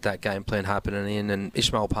need to get that game plan happening in, and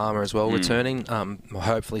Ishmael Palmer as well returning,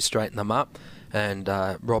 hopefully straighten them up. And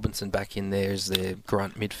Robinson back in there as their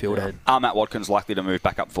grunt midfielder. Are Matt Watkins likely to move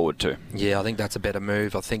back up forward too? Yeah, I think that's a better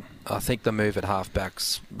move. I think the move at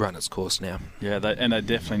halfback's run its course now. Yeah, they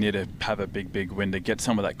definitely need to have a big win to get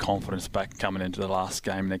some of that confidence back coming into the last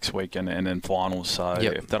game next week and then finals. So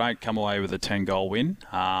if they don't come away with a 10-goal win,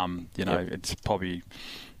 it's probably,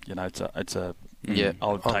 it's a I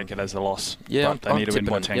would take it as a loss. Yeah, but they need to win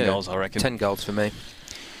by 10 goals, I reckon. 10 goals for me.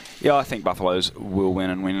 Yeah, I think Buffaloes will win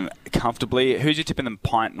and win comfortably. Who's your tip in the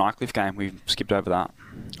Pint Nycliffe game? We've skipped over that.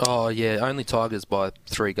 Oh, yeah, only Tigers by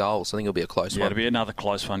 3 goals. I think it'll be a close one. Yeah, it'll be another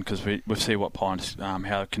close one because we see what Pints,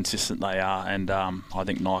 how consistent they are. And I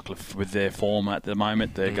think Nycliffe, with their form at the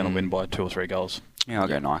moment, they're going to win by 2 or 3 goals. Yeah, I'll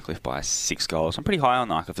go Nycliffe by 6 goals. I'm pretty high on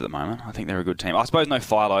Nycliffe at the moment. I think they're a good team. I suppose no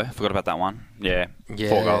Philo. Forgot about that one. Yeah. 4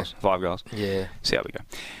 goals, 5 goals. Yeah. See how we go.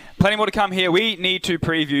 Plenty more to come here. We need to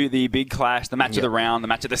preview the big clash, the match of the round, the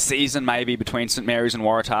match of the season maybe between St Mary's and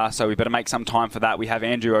Waratah, so we better make some time for that. We have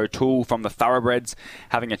Andrew O'Toole from the Thoroughbreds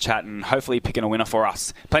having a chat and hopefully picking a winner for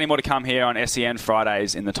us. Plenty more to come here on SEN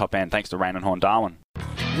Fridays in the Top End. Thanks to Rain and Horn Darwin.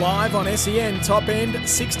 Live on SEN Top End,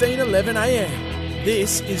 16:11 a.m.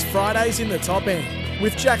 This is Fridays in the Top End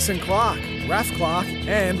with Jackson Clark, Raph Clark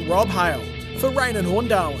and Rob Hale for Rain and Horn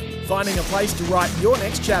Darwin, finding a place to write your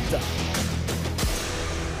next chapter.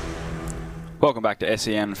 Welcome back to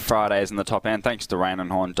SEN Fridays in the Top End. Thanks to Rain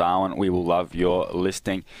and Horn Darwin. We will love your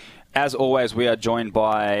listening. As always, we are joined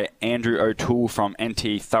by Andrew O'Toole from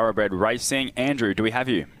NT Thoroughbred Racing. Andrew, do we have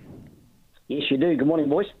you? Yes, you do. Good morning,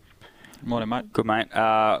 boys. Good morning, mate. Good, mate.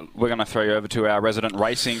 We're going to throw you over to our resident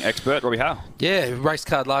racing expert, Robbie Howe. Yeah, race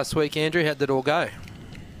card last week, Andrew. How'd it all go?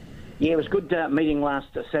 Yeah, it was a good meeting last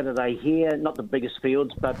Saturday here. Not the biggest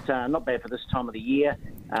fields, but not bad for this time of the year.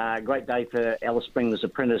 Great day for Alice Springer's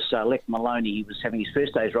apprentice, Lech Maloney. He was having his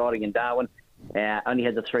first day's riding in Darwin. Only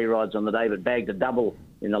had the 3 rides on the day, but bagged a double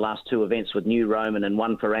in the last 2 events with New Roman and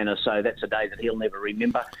 1 for Anna. So that's a day that he'll never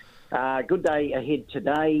remember. Good day ahead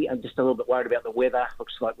today. I'm just a little bit worried about the weather.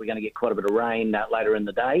 Looks like we're going to get quite a bit of rain later in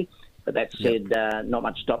the day. But that said, not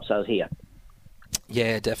much stop sales here.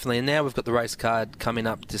 Yeah, definitely. And now we've got the race card coming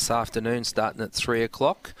up this afternoon, starting at 3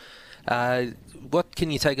 o'clock. What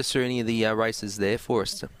can you take us through any of the races there for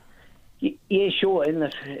us? Yeah, sure. In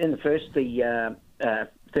the first, the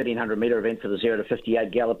 1,300 metre event for the 0 to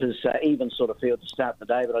 58 gallopers, even sort of field to start the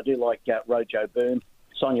day. But I do like Rojo Boom.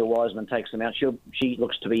 Sonia Wiseman takes them out. She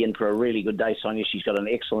looks to be in for a really good day, Sonia. She's got an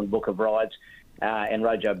excellent book of rides. And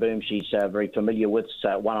Rojo Boom, she's very familiar with,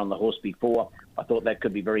 won on the horse before. I thought that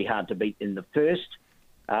could be very hard to beat in the first.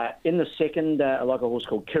 In the second, I like a horse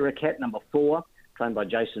called Kirakat, number 4, trained by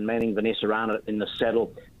Jason Manning, Vanessa Arnott in the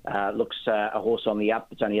saddle. looks a horse on the up.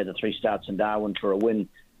 It's only had the 3 starts in Darwin for a win,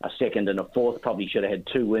 a second and a fourth. Probably should have had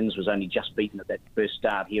 2 wins. Was only just beaten at that first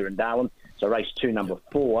start here in Darwin. So race 2, number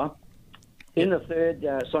 4. In the third,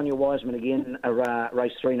 Sonia Wiseman again,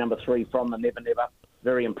 race 3, number 3 from the Never Never.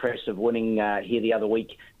 Very impressive winning here the other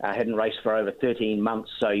week. Hadn't raced for over 13 months,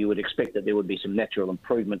 so you would expect that there would be some natural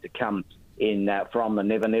improvement to come in from the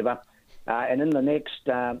Never Never. And in the next,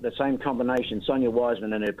 the same combination, Sonia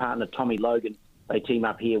Wiseman and her partner Tommy Logan, they team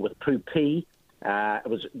up here with Poo P. It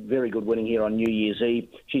was very good winning here on New Year's Eve.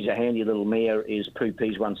 She's a handy little mare. Poo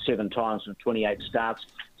P's won 7 times from 28 starts,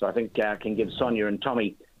 so I think can give Sonia and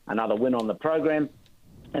Tommy another win on the program.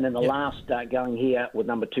 And then the last going here with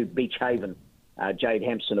number 2, Beach Haven. Jade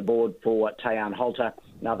Hampson aboard for Tayan Holter,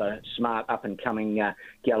 another smart up-and-coming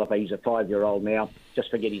galloper. He's a 5-year-old now. Just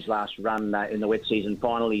forget his last run in the wet season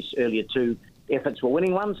final. His earlier 2 efforts were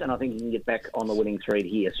winning ones, and I think he can get back on the winning thread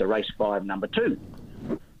here. So race 5, number 2.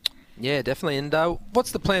 Yeah, definitely. And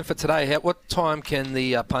what's the plan for today? What time can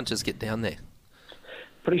the punters get down there?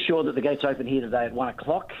 Pretty sure that the gates open here today at 1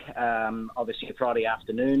 o'clock. Obviously, a Friday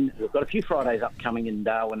afternoon. We've got a few Fridays upcoming in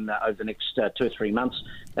Darwin over the next 2 or 3 months.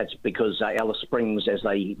 That's because Alice Springs, as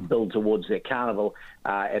they build towards their carnival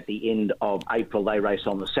at the end of April, they race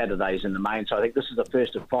on the Saturdays in the main. So I think this is the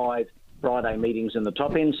first of 5 Friday meetings in the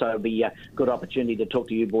top end. So it'll be a good opportunity to talk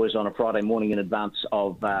to you boys on a Friday morning in advance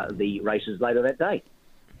of the races later that day.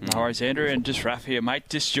 No worries, Andrew. And just Raph here, mate.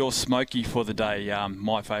 Just your smoky for the day.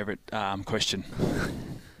 My favourite question.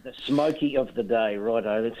 The smoky of the day,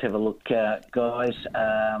 righto. Let's have a look, guys.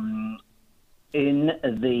 In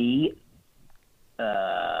the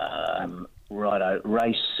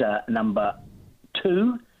race number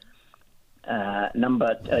 2.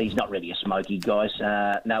 He's not really a smoky, guys.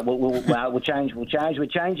 No, we'll change. We're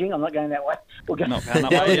changing. I'm not going that way. We'll go.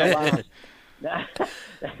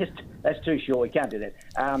 That's too short. We can't do that.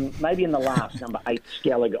 Maybe in the last, number 8,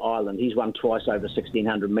 Skellig Island. He's won twice over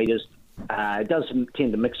 1,600 metres. It does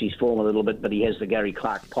tend to mix his form a little bit, but he has the Gary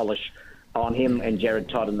Clark polish on him and Jared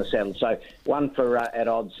Todd in the saddle. So one for at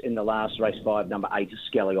odds in the last race 5, number 8,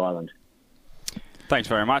 Skellig Island. Thanks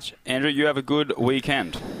very much. Andrew, you have a good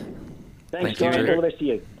weekend. Thanks, guys. All the best to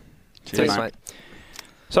you. Cheers, mate.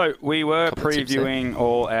 So we were previewing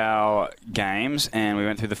all our games and we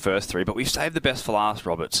went through the first 3, but we've saved the best for last,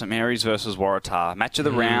 Robert. St Mary's versus Waratah. Match of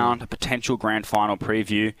the round, a potential grand final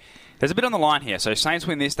preview. There's a bit on the line here. So Saints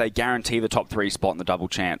win this, they guarantee the top 3 spot in the double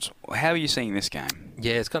chance. How are you seeing this game?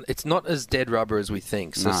 Yeah, it's not as dead rubber as we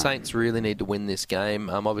think. So Saints really need to win this game.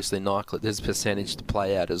 Obviously, Nycliffe, there's a percentage to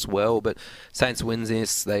play out as well. But Saints wins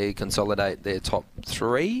this, they consolidate their top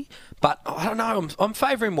 3. But I don't know, I'm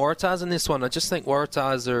favouring Waratahs in this one. I just think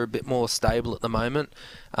Waratahs are a bit more stable at the moment.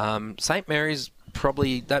 St Mary's,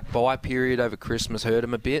 probably that bye period over Christmas hurt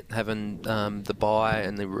them a bit, having the bye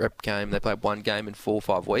and the rep game. They played 1 game in 4 or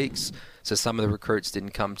 5 weeks, so some of the recruits didn't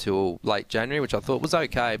come till late January, which I thought was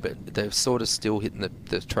okay, but they're sort of still hitting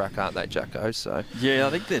the track, aren't they, Jacko? So yeah, I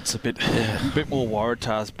think that's a bit more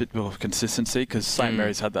Waratahs, a bit more consistency, because St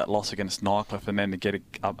Mary's had that loss against Nycliffe and then to get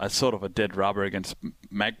a sort of a dead rubber against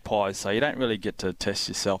Magpies, so you don't really get to test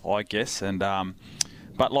yourself, I guess. And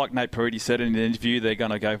but like Nate Peretti said in the interview, they're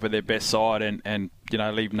going to go for their best side and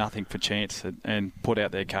leave nothing for chance and put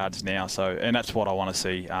out their cards now. So, and that's what I want to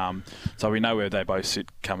see. So we know where they both sit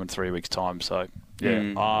come in 3 weeks' time. So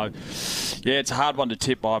it's a hard one to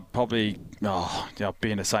tip. I probably,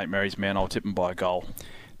 being a St Mary's man, I'll tip them by a goal.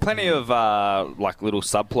 Plenty of little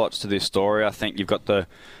subplots to this story. I think you've got the,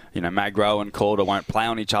 Magro and Calder won't play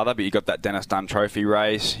on each other, but you've got that Dennis Dunn Trophy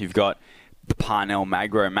race. You've got the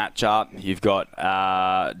Parnell-Magro matchup. You've got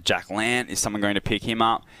Jack Lant. Is someone going to pick him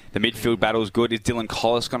up? The midfield battle's good. Is Dylan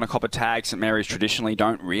Collis going to cop a tag? St Mary's traditionally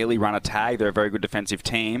don't really run a tag. They're a very good defensive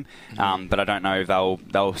team, but I don't know if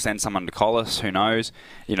they'll send someone to Collis. Who knows?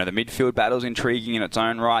 The midfield battle's intriguing in its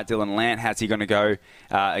own right. Dylan Lant, how's he going to go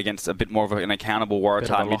against a bit more of an accountable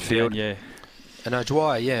Waratah midfield? Yeah. And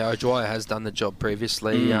O'Dwyer has done the job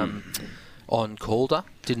previously. On Calder.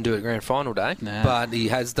 Didn't do it grand final day, but he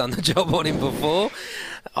has done the job on him before.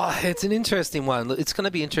 It's an interesting one. It's going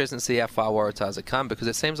to be interesting to see how far Waratahs have come, because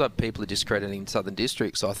it seems like people are discrediting Southern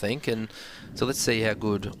Districts, I think. And so let's see how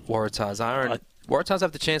good Waratahs are. And Waratahs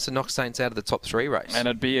have the chance to knock Saints out of the top 3 race. And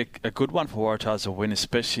it'd be a good one for Waratahs to win,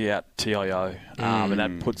 especially at TIO. And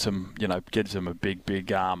that puts them, gives them a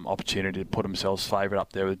big opportunity to put themselves favourite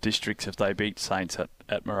up there with Districts if they beat Saints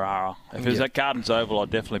at Marara. If it was at Gardens Oval,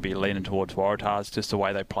 I'd definitely be leaning towards Waratahs, just the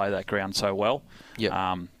way they play that ground so well.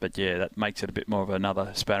 But yeah, that makes it a bit more of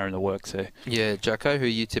another spanner in the works there. Yeah, Jacko, who are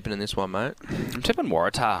you tipping in this one, mate? I'm tipping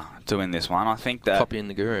Waratah to win this one. I think that... Copying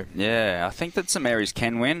the guru. Yeah, I think that St Mary's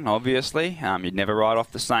can win, obviously. You'd never write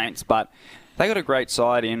off the Saints, but they got a great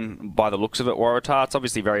side in by the looks of it, Waratah. It's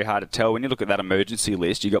obviously very hard to tell. When you look at that emergency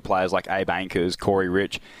list, you've got players like Abe Ankers, Corey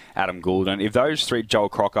Rich, Adam Goulden. If those three, Joel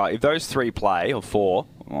Crocker, if those three play, or four,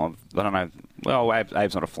 well, I don't know. Well,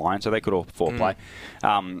 Abe's not a flying, so they could all four play.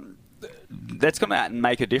 That's going to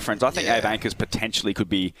make a difference. I think Abe Ankers potentially could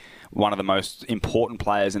be one of the most important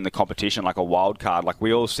players in the competition, like a wild card. Like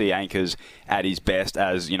we all see Ankers at his best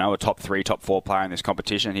as, you know, a top 3, top 4 player in this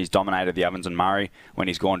competition. He's dominated the Evans and Murray when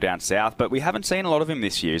he's gone down south, but we haven't seen a lot of him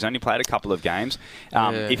this year. He's only played a couple of games.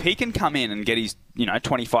 If he can come in and get his,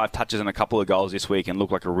 25 touches and a couple of goals this week and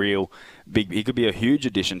look like a real big, he could be a huge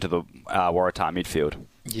addition to the Waratah midfield.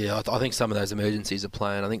 Yeah, I think some of those emergencies are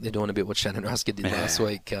playing. I think they're doing a bit what Shannon Ruskett did last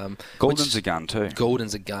week. Goulden's a gun too.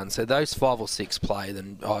 Goulden's a gun. So those 5 or 6 play,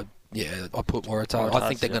 then I put Waratah. I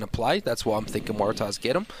think they're going to play. That's why I'm thinking Waratahs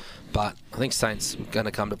get them. But I think Saints are going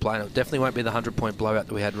to come to play. And it definitely won't be the 100-point blowout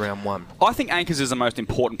that we had round 1. I think Ankers is the most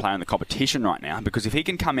important player in the competition right now because if he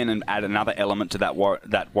can come in and add another element to that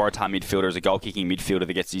Waratah midfielder as a goal-kicking midfielder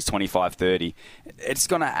that gets his 25-30, it's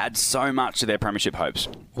going to add so much to their premiership hopes.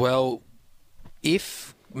 Well,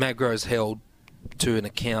 if Magro's held to an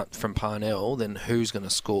account from Parnell, then who's going to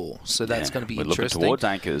score? So that's going to be interesting. Looking towards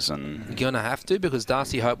Ankers, and you're going to have to because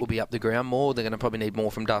Darcy Hope will be up the ground more. They're going to probably need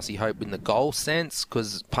more from Darcy Hope in the goal sense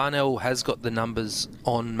because Parnell has got the numbers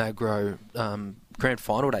on Magro. Grand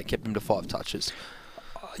final day kept him to 5 touches.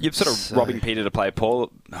 You're sort of robbing Peter to play Paul.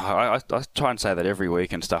 I try and say that every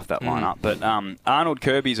week and stuff that line up. But Arnold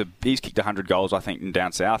Kirby's he's kicked 100 goals, I think,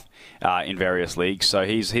 down south in various leagues. So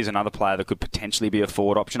he's another player that could potentially be a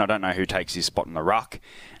forward option. I don't know who takes his spot in the ruck.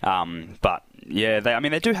 But yeah,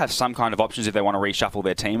 they do have some kind of options if they want to reshuffle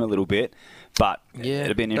their team a little bit. But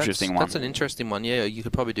it'd be an interesting one. That's an interesting one. Yeah, you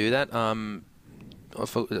could probably do that. I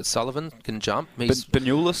thought that Sullivan can jump.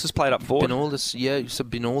 Benulis has played up forward. So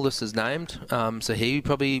Benulis is named. So he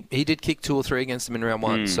did kick 2 or 3 against them in round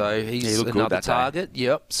 1. So he's another target.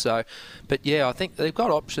 Yep. So, but yeah, I think they've got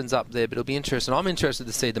options up there. But it'll be interesting. I'm interested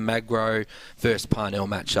to see the Magro versus Parnell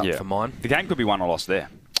matchup for mine. The game could be won or lost there.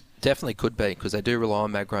 Definitely could be because they do rely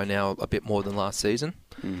on Magro now a bit more than last season.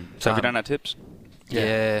 So have you done our tips?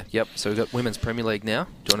 Yeah. Yep. So we've got Women's Premier League now. Do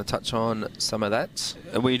you want to touch on some of that?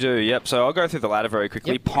 We do, yep. So I'll go through the ladder very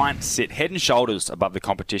quickly. Yep. Pints sit head and shoulders above the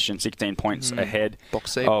competition, 16 points ahead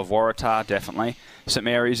of Waratah, definitely. St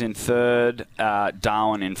Mary's in 3rd,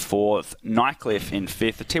 Darwin in 4th, Nightcliff in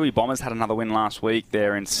 5th. The Tiwi Bombers had another win last week.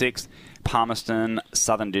 They're in 6th. Palmerston,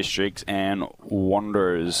 Southern Districts, and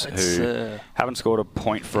Wanderers, who haven't scored a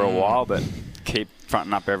point for a while, but keep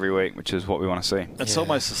fronting up every week, which is what we want to see. It's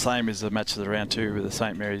almost the same as the match of the round 2 with the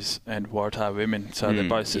St Mary's and Waratah women. So they're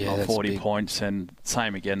both sitting on 40 points, and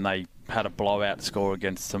same again. They had a blowout score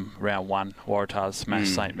against them round 1. Waratah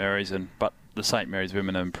smashed St Mary's, but the St Mary's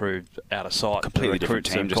women have improved out of sight. Completely different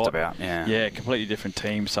team, just about. Yeah, completely different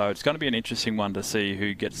team. So it's going to be an interesting one to see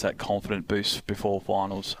who gets that confident boost before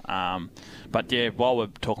finals. But yeah, while we're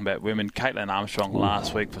talking about women, Caitlin Armstrong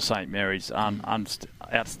last week for St Mary's,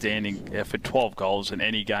 outstanding effort, 12 goals in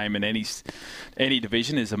any game in any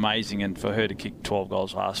division is amazing. And for her to kick 12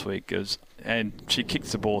 goals last week and she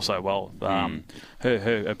kicks the ball so well.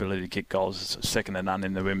 Her ability to kick goals is second to none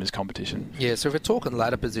in the women's competition. Yeah, so if we're talking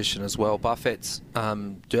ladder position as well, Buffett's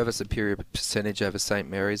do have a superior percentage over St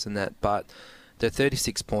Mary's in that, but they're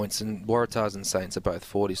 36 points, and Waratahs and Saints are both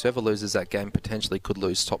 40. So whoever loses that game potentially could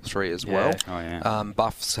lose top 3 as well.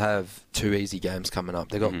 Buffs have 2 easy games coming up.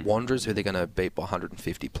 They've got Wanderers, who they're going to beat by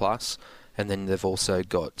 150 plus, and then they've also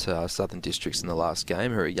got Southern Districts in the last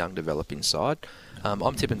game, who are a young developing side.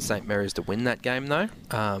 I'm tipping St Mary's to win that game though,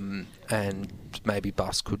 and maybe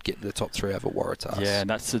Buffs could get the top 3 over Waratahs. Yeah, and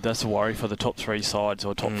that's a worry for the top 3 sides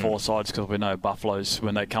or top 4 sides, because we know Buffaloes,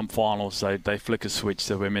 when they come finals, they flick a switch,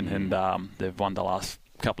 the women, and they've won the last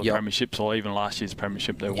couple of premierships, or even last year's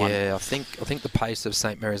premiership they won. Yeah, I think the pace of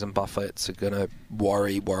St Mary's and Buffett's are going to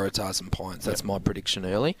worry Waratahs and Pints. That's my prediction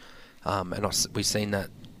early, and we've seen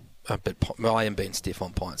that. But I am being stiff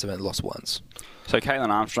on Pints. I've only lost once. So Caitlin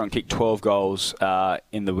Armstrong kicked 12 goals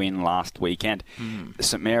in the win last weekend.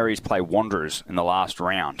 St Mary's play Wanderers in the last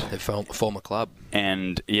round. Their former club.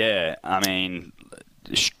 And yeah, I mean,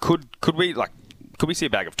 could we Could we see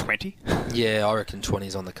a bag of 20? Yeah, I reckon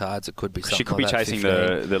 20's on the cards. It could be something She could be like that, chasing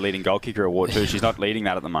 15. the leading goal kicker award too. She's not leading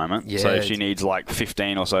that at the moment. Yeah, so if she needs like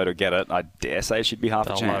 15 or so to get it, I dare say she'd be half a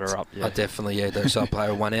They'll chance. load her up. Yeah. I definitely, they'll play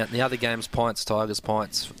her one out. And the other game's Pints, Tigers,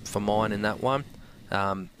 Pints for mine in that one.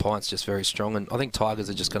 Pints just very strong, and I think Tigers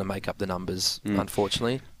are just going to make up the numbers,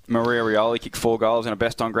 unfortunately. Maria Rioli kicked 4 goals in a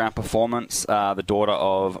best-on-ground performance. The daughter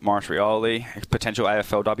of Morris Rioli, potential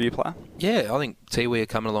AFLW player. Yeah, I think Tiwi are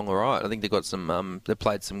coming along all right. I think they've got some. They've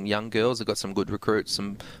played some young girls. They've got some good recruits,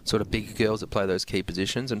 some sort of bigger girls that play those key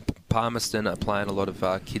positions. And Palmerston are playing a lot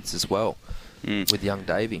of kids as well with young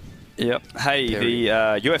Davey. Yep. Hey, Perry. the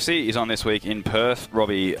UFC is on this week in Perth.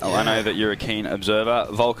 Robbie, I know that you're a keen observer.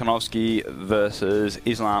 Volkanovski versus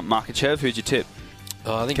Islam Makhachev. Who's your tip?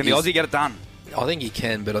 I think Can the Aussie get it done? I think he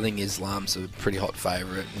can, but I think Islam's a pretty hot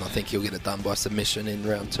favourite, and I think he'll get it done by submission in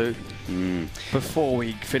round 2. Before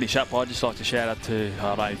we finish up, I'd just like to shout out to,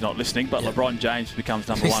 I know he's not listening, but LeBron James becomes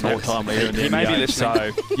number 1 all-time leader in the He may be NBA.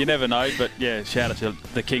 listening. So you never know, but yeah, shout out to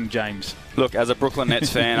the King James. Look, as a Brooklyn Nets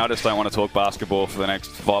fan, I just don't want to talk basketball for the next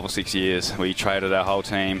 5 or 6 years. We traded our whole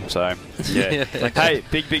team, so yeah. Hey,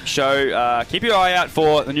 big show. Keep your eye out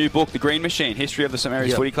for the new book, The Green Machine, History of the St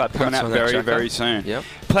Mary's Footy Club, coming That's out on that very, tracker. very soon. Yep.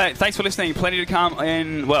 Thanks for listening. Plenty to come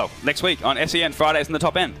in, next week on SEN Fridays in the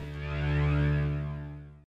Top End.